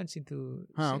 6 months into.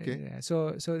 Okay.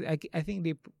 So I think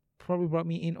they probably brought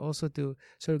me in also to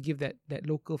sort of give that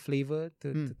local flavor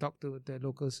to talk to the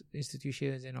local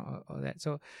institutions and all that.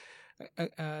 So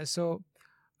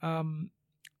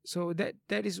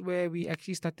that is where we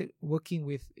actually started working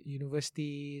with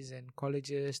universities and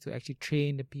colleges to actually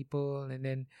train the people, and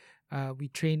then we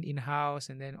trained in house,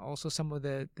 and then also some of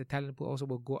the talent pool also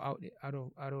will go out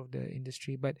of the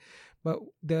industry. But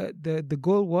the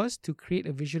goal was to create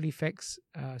a visual effects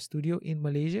studio in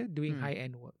Malaysia doing high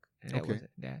end work. And that was it.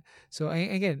 So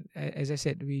again, as I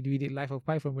said, we did Life of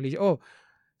Pi from Malaysia.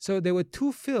 So there were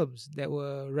 2 films that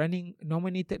were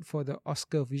nominated for the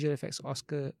Oscar, Visual Effects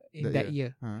Oscar in that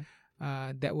year.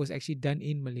 That was actually done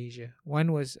in Malaysia.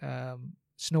 One was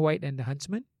Snow White and the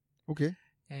Huntsman. Okay.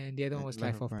 And the other one was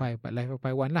Life of Pi. But Life of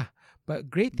Pi won lah.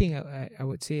 But great thing I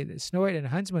would say that Snow White and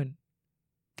the Huntsman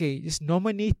just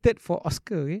nominated for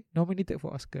Oscar. Okay, nominated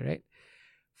for Oscar, right?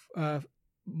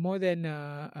 More than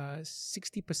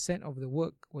 60% of the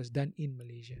work was done in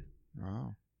Malaysia.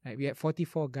 Wow. Right, we had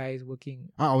 44 guys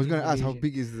working. I was in going to ask how Malaysia.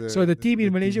 big is the. So the team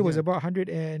in Malaysia team, was yeah. about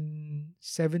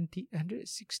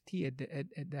 160 at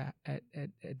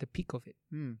the peak of it.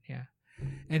 Yeah,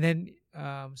 and then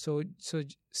so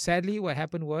sadly, what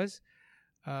happened was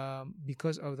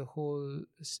because of the whole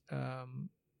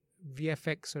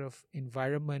VFX sort of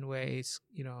environment where it's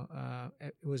it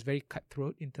was very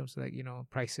cutthroat in terms of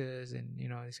prices and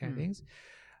these kind of things.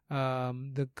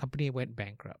 The company went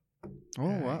bankrupt.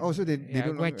 Oh wow! Oh, so they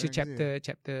don't went to longer exist.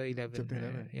 chapter 11. Chapter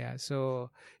 11. Yeah, so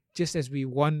just as we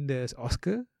won the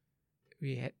Oscar,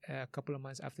 we had a couple of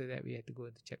months after that we had to go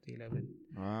to chapter 11.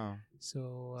 Wow!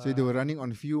 So they were running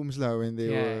on fumes lah when they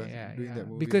were doing that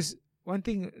movie. Because one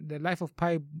thing, the Life of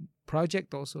Pi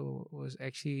project also was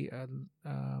actually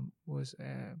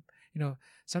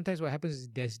sometimes what happens is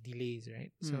there's delays,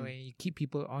 right? So when you keep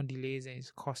people on delays, and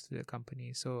it's cost to the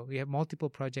company. So we have multiple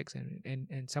projects,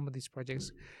 and some of these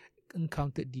projects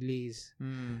encountered delays.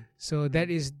 So that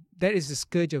is the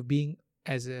scourge of being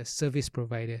as a service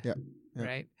provider. Yeah.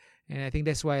 Right? And I think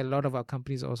that's why a lot of our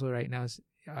companies also right now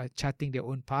are charting their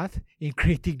own path in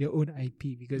creating their own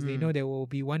IP, because they know there will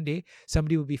be one day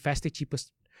somebody will be faster, cheaper.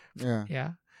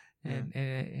 Yeah.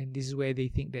 And this is where they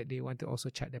think that they want to also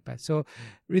chart their path. So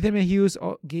Rhythm and Hues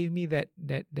gave me that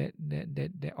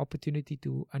opportunity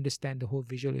to understand the whole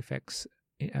visual effects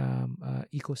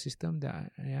ecosystem.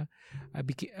 I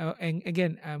became and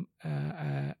again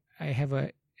I have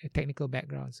a technical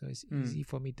background, so it's easy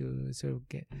for me to sort of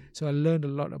get. So I learned a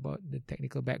lot about the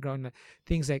technical background,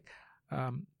 things like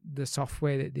the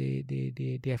software that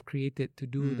they have created to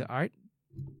do the art.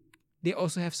 They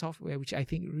also have software, which I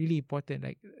think really important.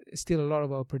 Like still a lot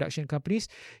of our production companies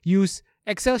use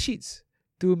Excel sheets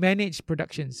to manage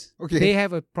productions. Okay. They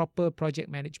have a proper project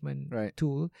management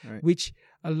tool, which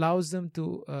allows them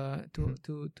to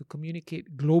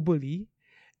communicate globally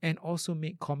and also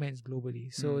make comments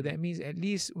globally. So that means at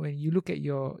least when you look at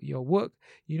your work,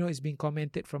 it's being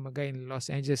commented from a guy in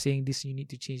Los Angeles saying this, you need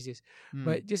to change this.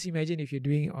 But just imagine if you're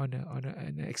doing it on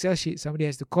an Excel sheet, somebody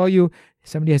has to call you,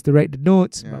 somebody has to write the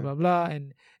notes, blah blah blah,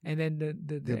 and then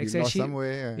the Excel sheet,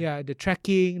 the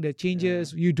tracking, the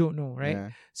changes, you don't know, right? Yeah.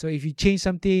 So if you change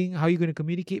something, how are you going to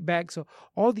communicate back? So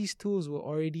all these tools were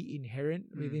already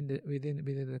inherent within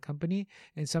the company,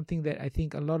 and something that I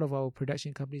think a lot of our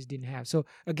production companies didn't have. So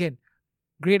again,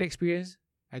 great experience.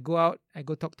 I go out, I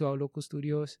go talk to our local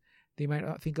studios. They might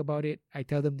not think about it. I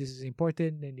tell them this is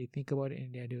important, then they think about it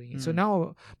and they're doing it. So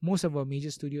now most of our major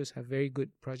studios have very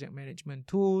good project management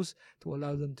tools to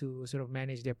allow them to sort of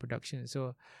manage their production.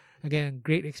 So again,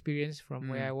 great experience from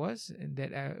where I was, and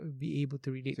that I will be able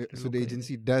to relate. So the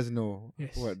agency does know in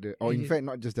fact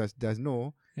not just does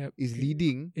know, is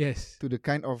leading to the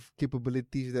kind of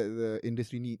capabilities that the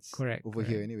industry needs. Over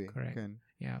here anyway. Correct.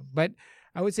 Yeah, but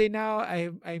I would say now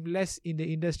I'm less in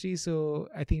the industry, so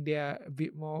I think they are a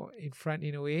bit more in front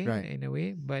in a way.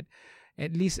 But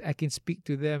at least I can speak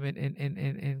to them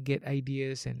and get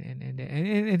ideas and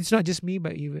it's not just me,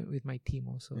 but even with my team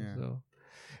also. Yeah. So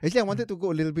actually, I wanted to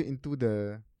go a little bit into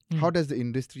the how does the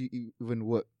industry even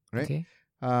work, right? Okay.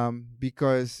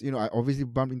 Because I obviously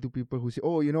bump into people who say,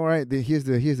 oh, here's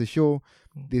the show.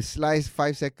 They slice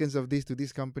 5 seconds of this to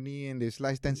this company, and they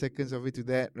slice 10 seconds of it to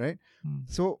that, right?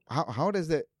 So how does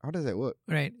that work?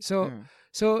 Right. So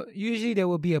usually there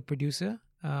will be a producer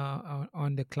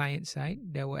on the client side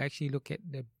that will actually look at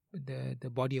the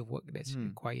body of work that's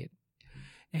required,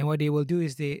 and what they will do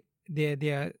is they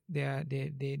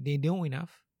know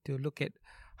enough to look at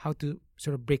how to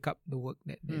sort of break up the work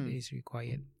that is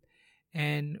required.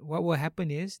 And what will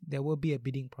happen is there will be a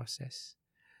bidding process.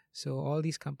 So all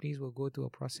these companies will go to a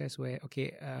process where,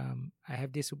 okay, I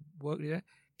have this work.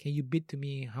 Can you bid to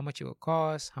me how much it will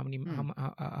cost? How many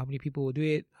people will do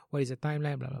it? What is the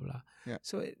timeline? Blah blah blah. Yeah.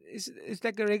 So it's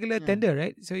like a regular tender,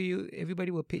 right? So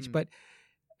everybody will pitch, but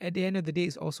at the end of the day,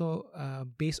 it's also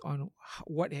based on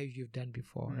what have you done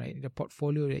before, right? The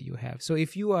portfolio that you have. So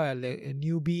if you are like a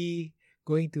newbie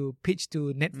going to pitch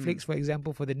to Netflix, for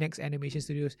example, for the next animation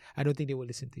studios, I don't think they will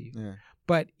listen to you. Yeah.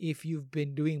 But if you've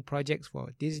been doing projects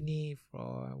for Disney,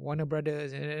 for Warner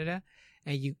Brothers, and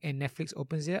Netflix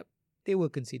opens it up, they will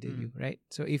consider you, right?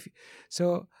 So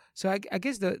I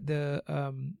guess the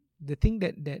thing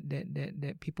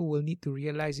that people will need to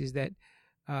realize is that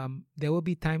there will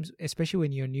be times, especially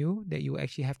when you're new, that you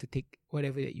actually have to take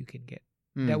whatever that you can get.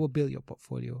 That will build your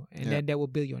portfolio, and then that will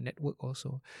build your network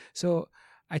also. So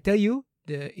I tell you,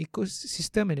 the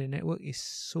ecosystem and the network is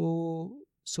so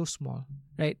so small,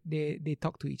 right? They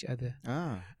talk to each other,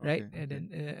 right? And then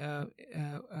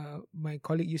my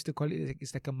colleague used to call it,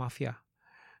 it's like a mafia,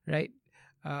 right?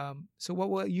 So what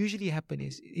will usually happen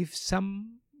is, if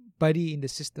somebody in the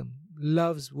system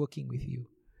loves working with you,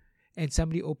 and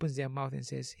somebody opens their mouth and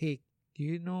says, "Hey, do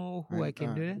you know who I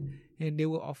can do that?" And they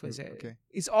will offer.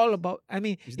 It's all about, I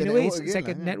mean, in a way, it's like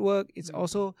a network. It's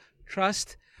also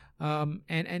trust,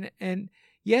 and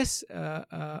yes,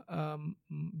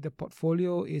 the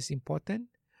portfolio is important,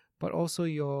 but also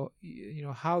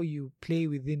how you play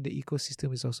within the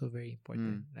ecosystem is also very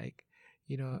important. Like,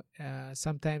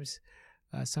 sometimes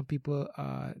some people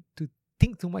to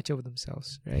think too much of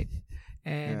themselves, right?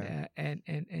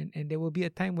 And there will be a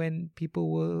time when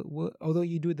people will, although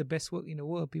you do the best work in the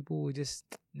world, people will just,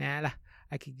 nah lah,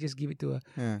 I can just give it to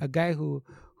a guy who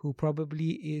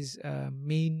probably is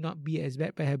may not be as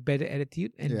bad but have better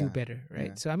attitude and do better,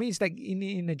 right? So I mean, it's like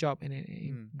in a job and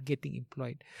in getting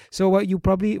employed. So what you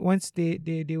probably, once they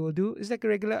will do, it's like a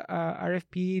regular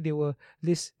RFP. They will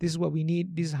list, this is what we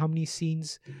need, this is how many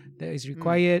scenes that is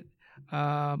required,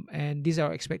 and these are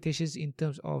our expectations in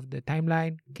terms of the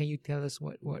timeline. Can you tell us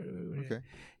what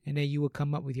and then you will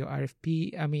come up with your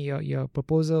RFP, I mean your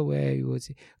proposal, where you will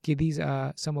say, okay, these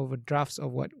are some of the drafts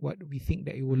of what we think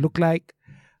that it will look like,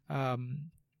 the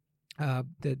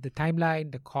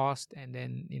timeline, the cost, and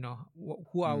then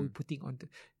who are we putting on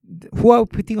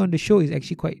the show is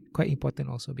actually quite important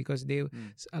also, because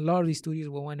a lot of these studios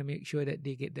will want to make sure that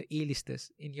they get the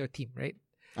A-listers in your team, right?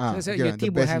 So your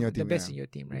team will have the best in your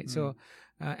team, right? So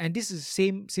and this is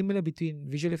similar between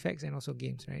visual effects and also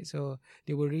games, right? So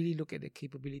they will really look at the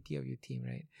capability of your team,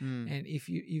 right? And if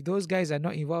those guys are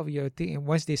not involved in your thing, and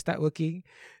once they start working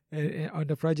on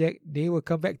the project, they will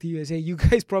come back to you and say, you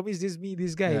guys promised this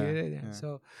guy.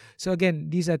 So again,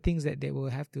 these are things that they will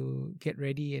have to get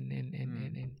ready,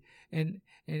 and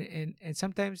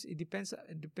sometimes it depends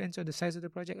on the size of the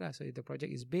project lah. So if the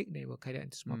project is big, they will cut it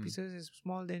into small pieces. If it's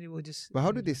small, then it will just. But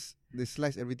how do they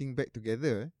slice everything back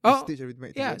together? Stitch everything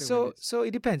back together. So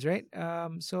it depends, right? I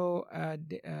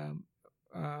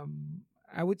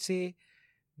would say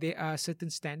there are certain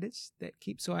standards that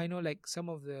keep. So I know, like, some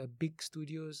of the big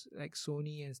studios like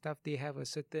Sony and stuff, they have a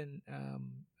certain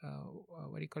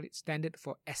what do you call it, standard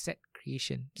for asset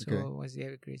creation. So what's the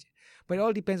asset creation? But it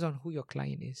all depends on who your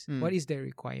client is. What is their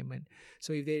requirement?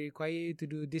 So if they require you to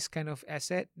do this kind of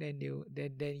asset, then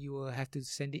then you will have to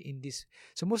send it in this.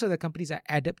 So most of the companies are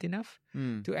adept enough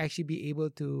to actually be able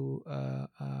to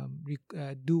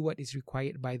do what is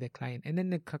required by the client, and then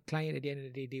the client at the end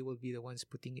of the day, they will be the ones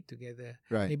putting it together,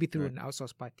 maybe through an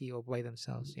outsourced party or by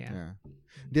themselves.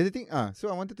 The other thing, so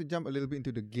I wanted to jump a little bit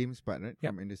into the games part, right?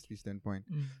 From industry standpoint.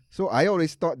 So I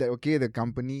always thought that, okay, the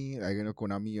company, like,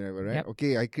 Konami or whatever, right?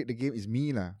 Okay, I create the game, is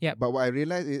me lah. But what I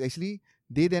realized is actually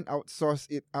they then outsource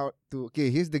it out to,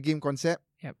 okay, here's the game concept,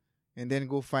 and then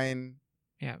go find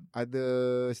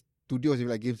other studios,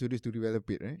 like game studios, to develop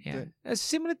it, right?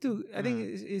 Similar to, I think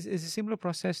it's a similar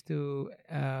process to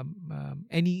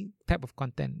any type of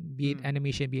content, be it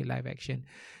animation, be it live action.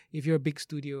 If you're a big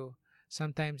studio,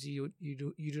 sometimes you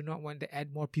do not want to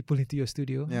add more people into your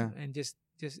studio, and just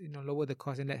lower the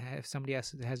cost and let have somebody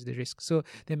else that has the risk. So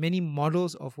there are many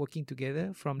models of working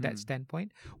together from that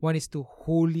standpoint. One is to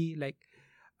wholly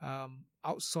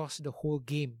outsource the whole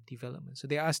game development. So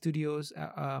there are studios,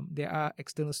 there are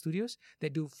external studios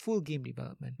that do full game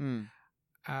development.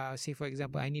 Say for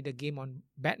example, I need a game on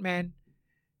Batman.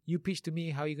 You pitch to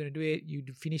me how you're going to do it. You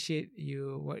finish it.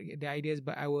 What the ideas,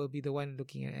 but I will be the one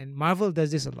looking at it. And Marvel does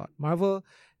this a lot. Marvel,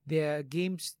 their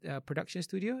games production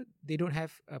studio, they don't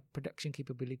have a production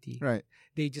capability. Right.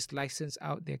 They just license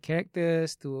out their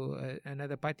characters to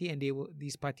another party, and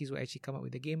these parties will actually come up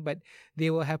with the game. But they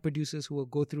will have producers who will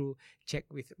go through, check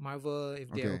with Marvel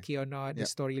if they're okay or not, the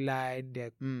storyline,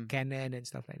 their canon and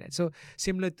stuff like that. So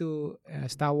similar to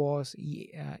Star Wars,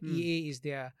 EA is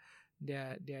their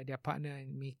partner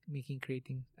in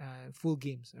creating full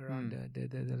games around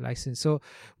the license. So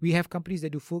we have companies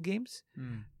that do full games.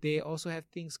 They also have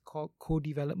things called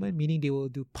co-development, meaning they will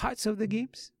do parts of the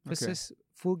games versus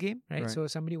full game, right? So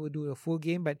somebody will do a full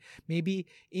game, but maybe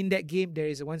in that game there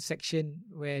is one section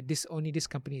where only this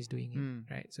company is doing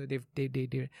it, right? So they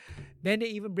then they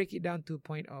even break it down to a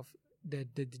point of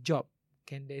the job.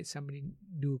 Can somebody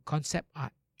do concept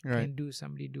art? Can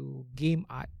somebody do game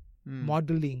art?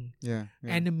 Modeling,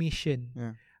 animation,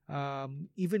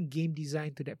 even game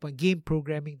design to that point, game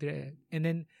programming to that, and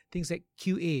then things like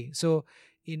QA. So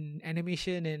in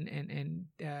animation and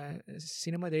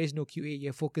cinema, there is no QA. You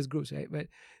have focus groups, right? But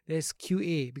there's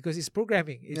QA because it's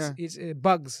programming. It's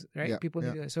bugs, right? Yeah, People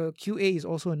need to, so QA is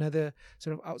also another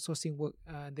sort of outsourcing work.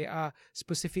 There are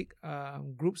specific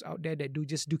groups out there that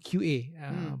just do QA,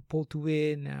 Pull to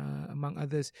Win, among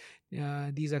others.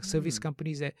 These are service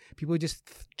companies that people just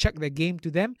chuck their game to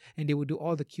them, and they will do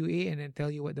all the QA and then tell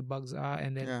you what the bugs are,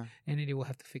 and then they will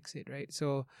have to fix it, right?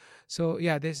 So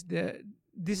yeah, this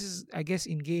is, I guess,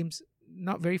 in games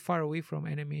not very far away from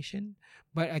animation,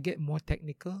 but I get more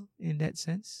technical in that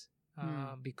sense,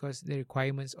 because the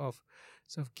requirements of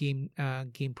sort of game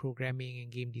programming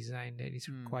and game design that is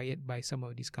required by some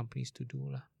of these companies to do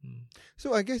lah.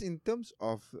 So I guess in terms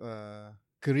of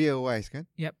career wise, kan?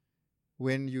 Yep.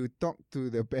 When you talk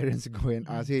to the parents, go and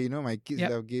ask, hey, my kids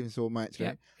love games so much,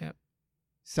 right? Yep.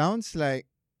 Sounds like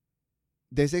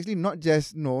there's actually not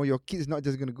just your kid's not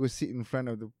just gonna go sit in front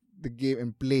of the game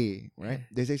and play, right?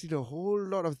 There's actually a whole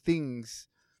lot of things,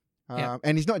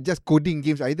 and it's not just coding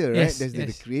games either, right? There's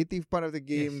the creative part of the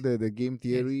game, the game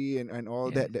theory, and all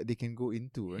that they can go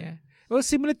into, right? Yeah. Well,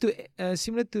 similar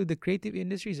to the creative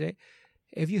industries, right?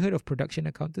 Have you heard of production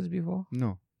accountants before?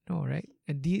 No, right?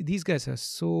 And these guys are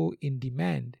so in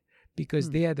demand because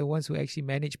they are the ones who actually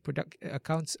manage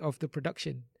accounts of the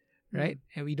production, right?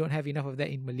 And we don't have enough of that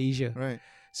in Malaysia, right?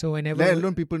 So whenever, let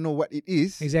alone people know what it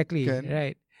is, exactly,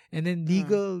 right? And then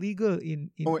legal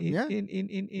in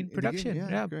production,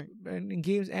 and in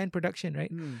games and production,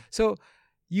 right? So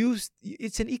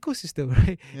it's an ecosystem,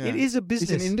 right? It is a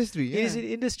business. It's an industry. It is an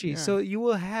industry. So you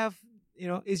will have,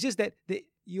 it's just that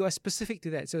you are specific to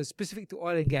that. So specific to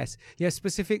oil and gas. You have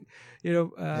specific,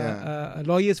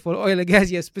 lawyers for oil and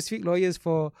gas. You have specific lawyers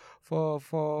for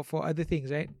other things,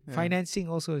 right? Financing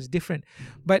also is different,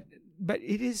 but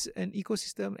it is an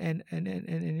ecosystem and an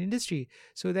industry.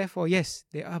 So therefore, yes,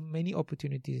 there are many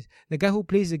opportunities. The guy who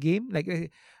plays the game,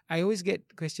 like I always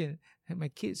get question, my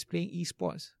kids playing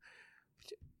esports.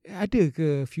 Ada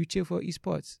ke future for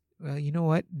esports? Well, you know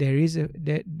what? There is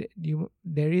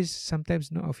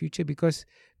sometimes not a future because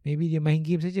maybe they main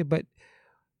games saja. But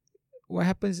what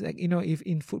happens, like if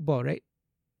in football, right?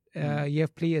 You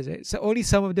have players, right? So only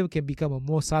some of them can become a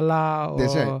Mo Salah or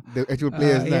that's right, the actual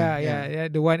players.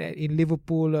 The one in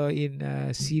Liverpool or in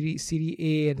Serie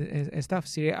A and stuff,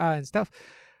 Serie A and stuff.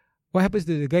 What happens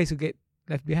to the guys who get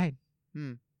left behind?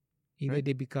 Either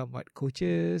they become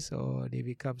coaches, or they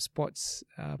become sports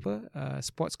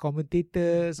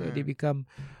commentators, or they become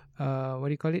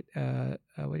the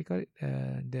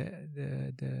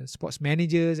sports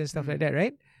managers and stuff like that,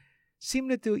 right?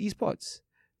 Similar to esports,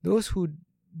 those who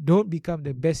don't become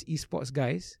the best esports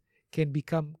guys can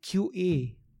become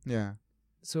QA. Yeah.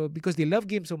 So because they love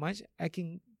games so much, I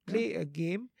can play a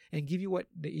game and give you what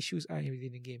the issues are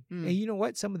within the game. And you know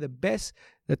what? Some of the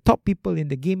top people in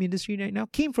the game industry right now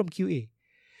came from QA.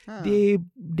 They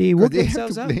work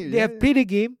themselves out. They have played a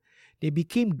game. They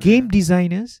became game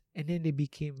designers, and then they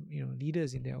became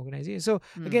leaders in their organization. So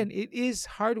again, it is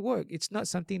hard work. It's not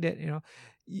something that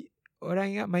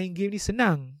orang ingat main game ni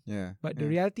senang. But the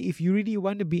reality, if you really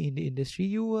want to be in the industry,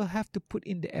 you will have to put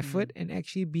in the effort and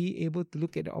actually be able to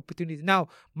look at the opportunities. Now,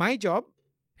 my job,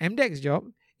 MDEC's job,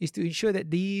 is to ensure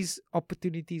that these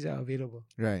opportunities are available.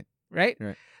 Right.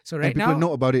 So right now, people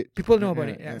know about it. People know about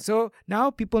it. Yeah. So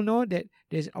now people know that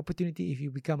there's an opportunity if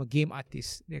you become a game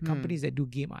artist. There are companies that do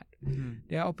game art.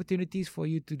 There are opportunities for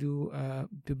you to do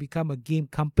to become a game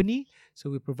company. So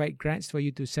we provide grants for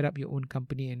you to set up your own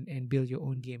company and build your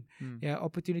own game. There are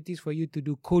opportunities for you to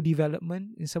do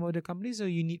co-development in some of the companies. So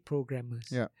you need programmers.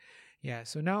 Yeah.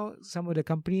 So now some of the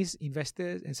companies,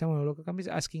 investors, and some of the local companies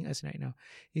are asking us right now,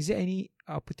 is there any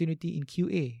opportunity in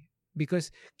QA? Because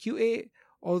QA,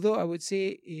 although I would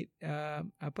say it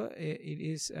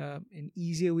is an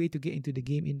easier way to get into the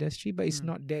game industry, but it's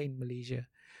not there in Malaysia.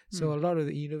 So a lot of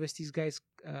the universities guys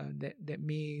that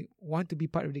may want to be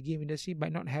part of the game industry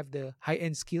but not have the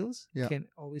high-end skills can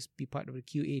always be part of the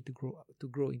QA to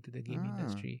grow into the game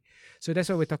industry. So that's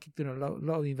why we're talking to a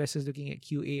lot of investors looking at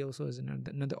QA also as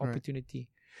another opportunity.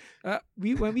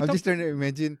 Just trying to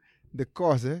imagine the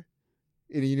course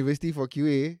in a university for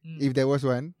QA, if there was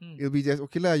one, it'll be just,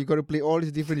 okay lah, you got to play all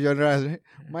these different genres, right?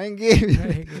 Mind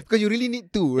game. Because you really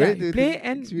need to, right? You play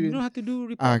and experience. You know how to do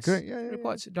reports. Correct.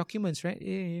 Reports, documents, right?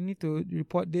 You need to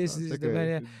report this. Sounds this like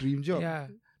the dream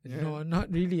job. No, not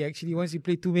really. Actually, once you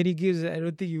play too many games, I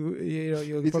don't think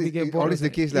you'll probably get bored. Always the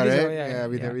case, right?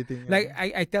 With everything. Like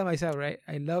I tell myself, right?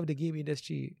 I love the game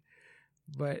industry,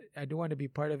 but I don't want to be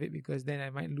part of it because then I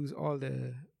might lose all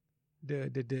the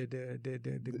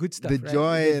good stuff, the right?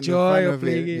 joy the and joy the fun of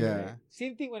playing it. game. Right?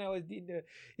 Same thing when I was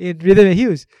in Rhythm and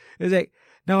Hues. It was like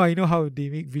Now I know how they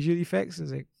make visual effects.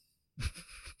 It's like,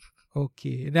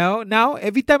 okay. Now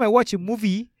every time I watch a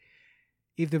movie,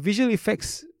 if the visual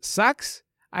effects sucks,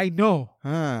 I know.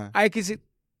 I can say,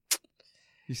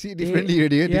 you see it differently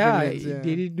already.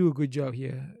 They didn't do a good job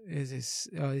here. This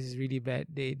is really bad.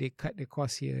 They cut the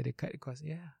cost here. They cut the cost.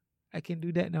 Yeah, I can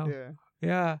do that now.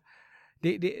 Yeah.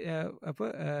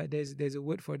 There's a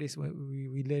word for this when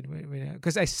we learned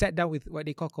because I sat down with what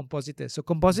they call compositors. So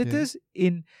compositors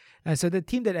so the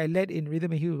team that I led in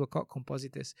Rhythm and Hues were called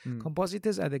compositors.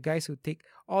 Compositors are the guys who take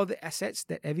all the assets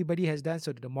that everybody has done.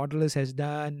 So the modelers has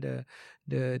done,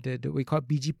 the we call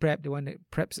BG prep, the one that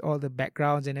preps all the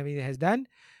backgrounds and everything has done,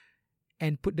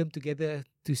 and put them together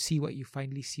to see what you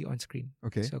finally see on screen.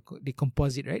 Okay. So they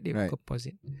composite, right? They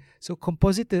composite. So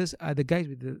compositors are the guys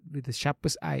with the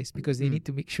sharpest eyes because they need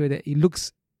to make sure that it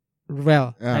looks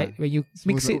well, right? When you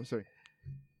mix it.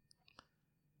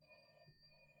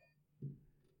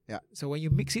 Yeah. So when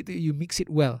you mix it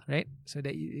well, right? So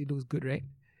that it looks good, right?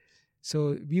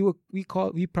 So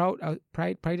we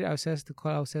prided ourselves to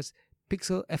call ourselves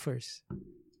pixel effers.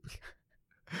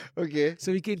 Okay.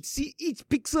 So we can see each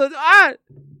pixel.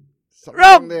 Something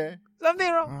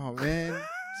wrong. Oh man.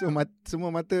 So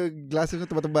semua mata glasses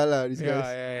tebal-tebal lah these guys.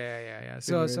 Yeah.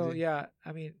 So yeah,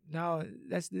 I mean now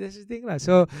that's the thing lah.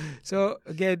 So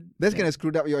again, that's kind of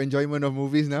screwed up your enjoyment of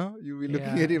movies now. You will be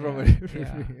looking at it from a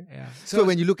different So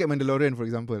when you look at Mandalorian, for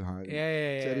example,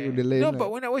 No, but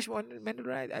when I watch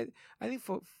Mandalorian, I think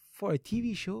for a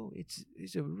TV show, it's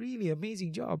a really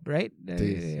amazing job, right?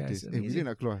 It is. Really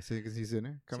nak keluar second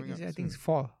season coming up. I think it's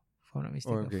fall. If I'm not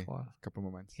mistaken, fall. Couple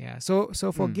more months. Yeah. So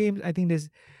for games, I think there's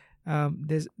a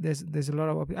lot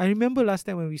of. I remember last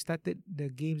time when we started the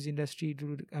games industry.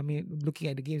 Looking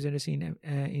at the games industry in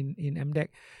MDEC,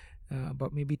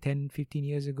 about maybe 10, 15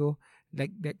 years ago.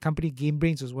 Like that company, Game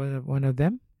Brains was one of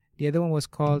them. The other one was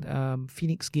called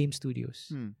Phoenix Game Studios.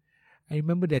 I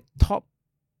remember the top.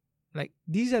 Like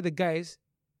these are the guys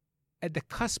at the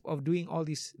cusp of doing all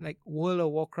these like World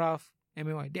of Warcraft,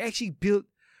 MMO. They actually built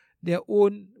their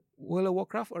own World of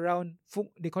Warcraft around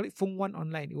they call it Feng Wan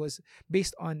Online. It was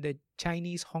based on the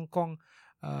Chinese Hong Kong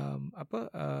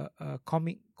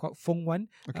comic called Feng Wan.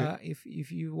 Okay.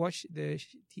 If you watch there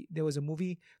was a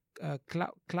movie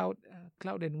Cloud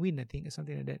and Wind, I think, or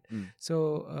something like that.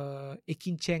 So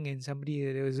Ekin Cheng and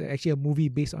somebody, there was actually a movie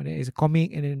based on it. It's a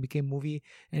comic and then became movie,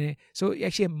 and so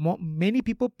actually many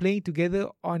people playing together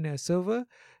on a server,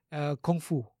 Kung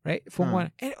Fu, right? Feng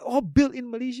Wan, and all built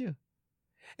in Malaysia.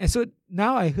 And so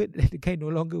now I heard that the guy no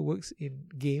longer works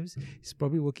in games. He's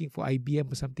probably working for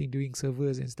IBM or something, doing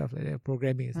servers and stuff like that,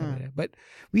 programming and stuff like that. But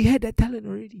we had that talent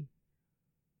already,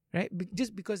 right?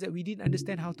 Just because that we didn't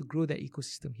understand how to grow that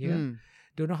ecosystem here,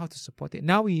 don't know how to support it.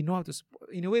 Now we know how to support.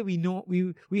 In a way, we know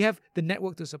we have the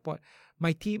network to support.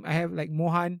 My team, I have like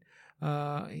Mohan.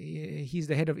 He's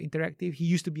the head of Interactive. He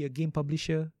used to be a game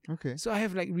publisher. Okay. So I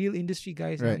have like real industry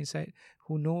guys inside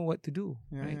who know what to do.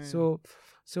 Right. So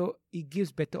it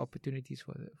gives better opportunities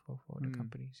for the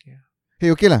companies. Yeah.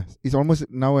 Hey, okay lah. It's almost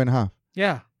an hour and a half.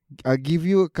 Yeah. I'll give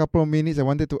you a couple of minutes. I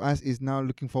wanted to ask is now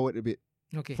looking forward a bit.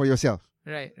 Okay. For yourself.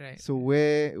 Right. So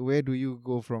where do you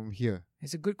go from here?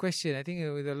 It's a good question. I think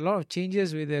with a lot of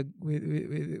changes with the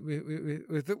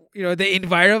the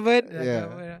environment.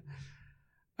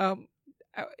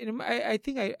 I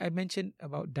think I mentioned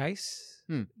about DICE,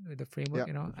 the framework.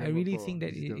 The framework I really think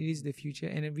that it is the future,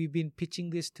 and we've been pitching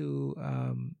this to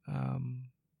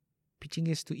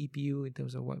EPU in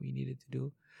terms of what we needed to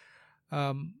do.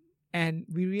 And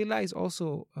we realize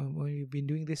also when we've been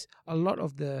doing this, a lot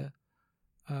of the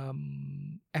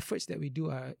efforts that we do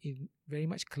are in very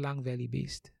much Klang Valley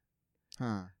based.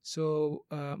 So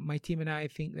my team and I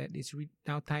think that it's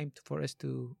now time for us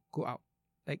to go out.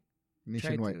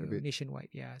 Nationwide,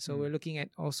 yeah. So we're looking at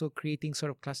also creating sort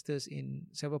of clusters in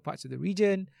several parts of the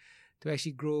region to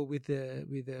actually grow with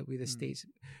the states.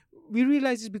 We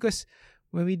realized this because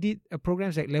when we did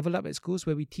programs like Level Up at schools,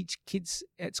 where we teach kids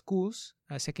at schools,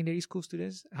 secondary school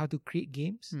students, how to create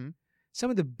games. Some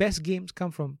of the best games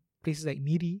come from places like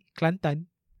Miri, Kelantan,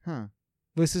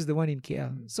 versus the one in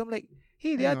KL. So I'm like,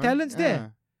 hey, there are talents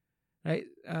there. Right,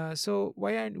 so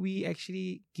why aren't we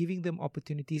actually giving them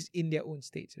opportunities in their own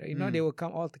states? Right, they will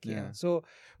come all to KL. So,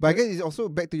 but I guess it's also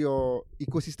back to your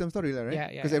ecosystem story, right? Yeah,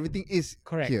 because everything is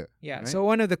correct here. Yeah. Right? So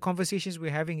one of the conversations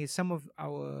we're having is some of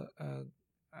our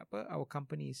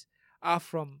companies are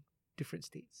from different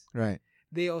states. Right.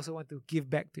 They also want to give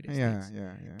back to the states.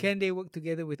 Yeah. Can they work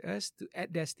together with us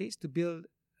at their states to build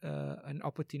an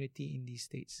opportunity in these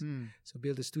states? So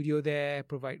build a studio there,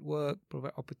 provide work,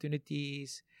 provide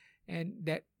opportunities. And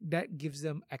that gives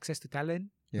them access to talent,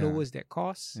 lowers their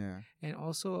costs, Yeah. and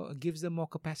also gives them more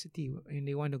capacity when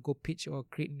they want to go pitch or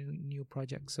create new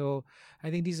projects. So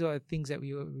I think these are things that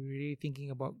we were really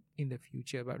thinking about in the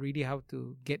future, but really how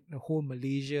to get the whole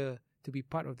Malaysia to be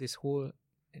part of this whole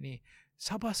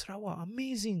Sabah Sarawak,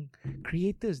 amazing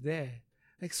creators there,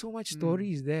 like so much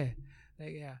stories there,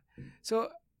 like so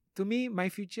to me my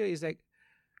future is like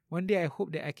one day I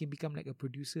hope that I can become like a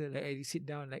producer, like I sit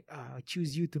down like I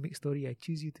choose you to make story, I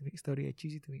choose you to make story, I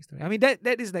choose you to make story. I mean that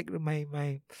is like my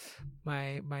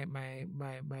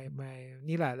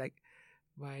Nila, like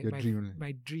my dream.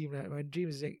 my dream. Like, my dream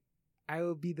is like I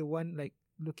will be the one like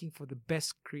looking for the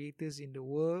best creators in the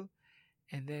world,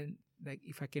 and then like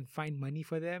if I can find money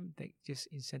for them, like just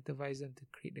incentivize them to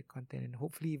create the content, and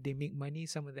hopefully if they make money,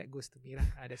 some of that goes to me lah.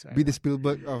 That's what Be the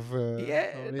Spielberg of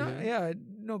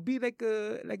be like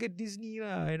a Disney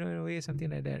lah, in a way,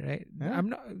 something like that, right? Yeah. I'm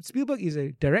not Spielberg is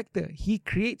a director. He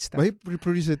creates stuff. But he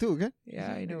producer too, okay?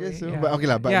 Yeah, I know. I guess so. Yeah. But okay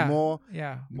lah, but Yeah.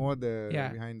 more the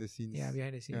behind the scenes. Yeah,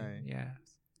 behind the scene. Right. Yeah.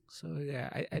 So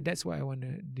I that's what I want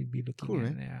to be looking Cool,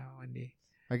 at one day.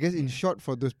 I guess in short,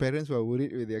 for those parents who are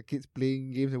worried with their kids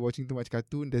playing games and watching too much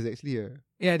cartoon, there's actually a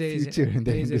future in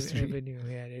that industry. An avenue.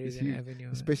 Yeah, there is an avenue.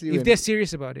 Especially if they're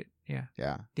serious about it. Yeah.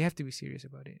 Yeah. They have to be serious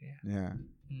about it. Yeah. Yeah.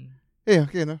 Mm.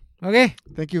 Okay, no. Okay.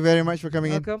 Thank you very much for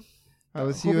coming Welcome. in. I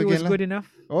will see Hope you it again. was good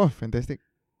enough. Oh, fantastic.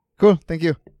 Cool. Thank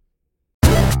you.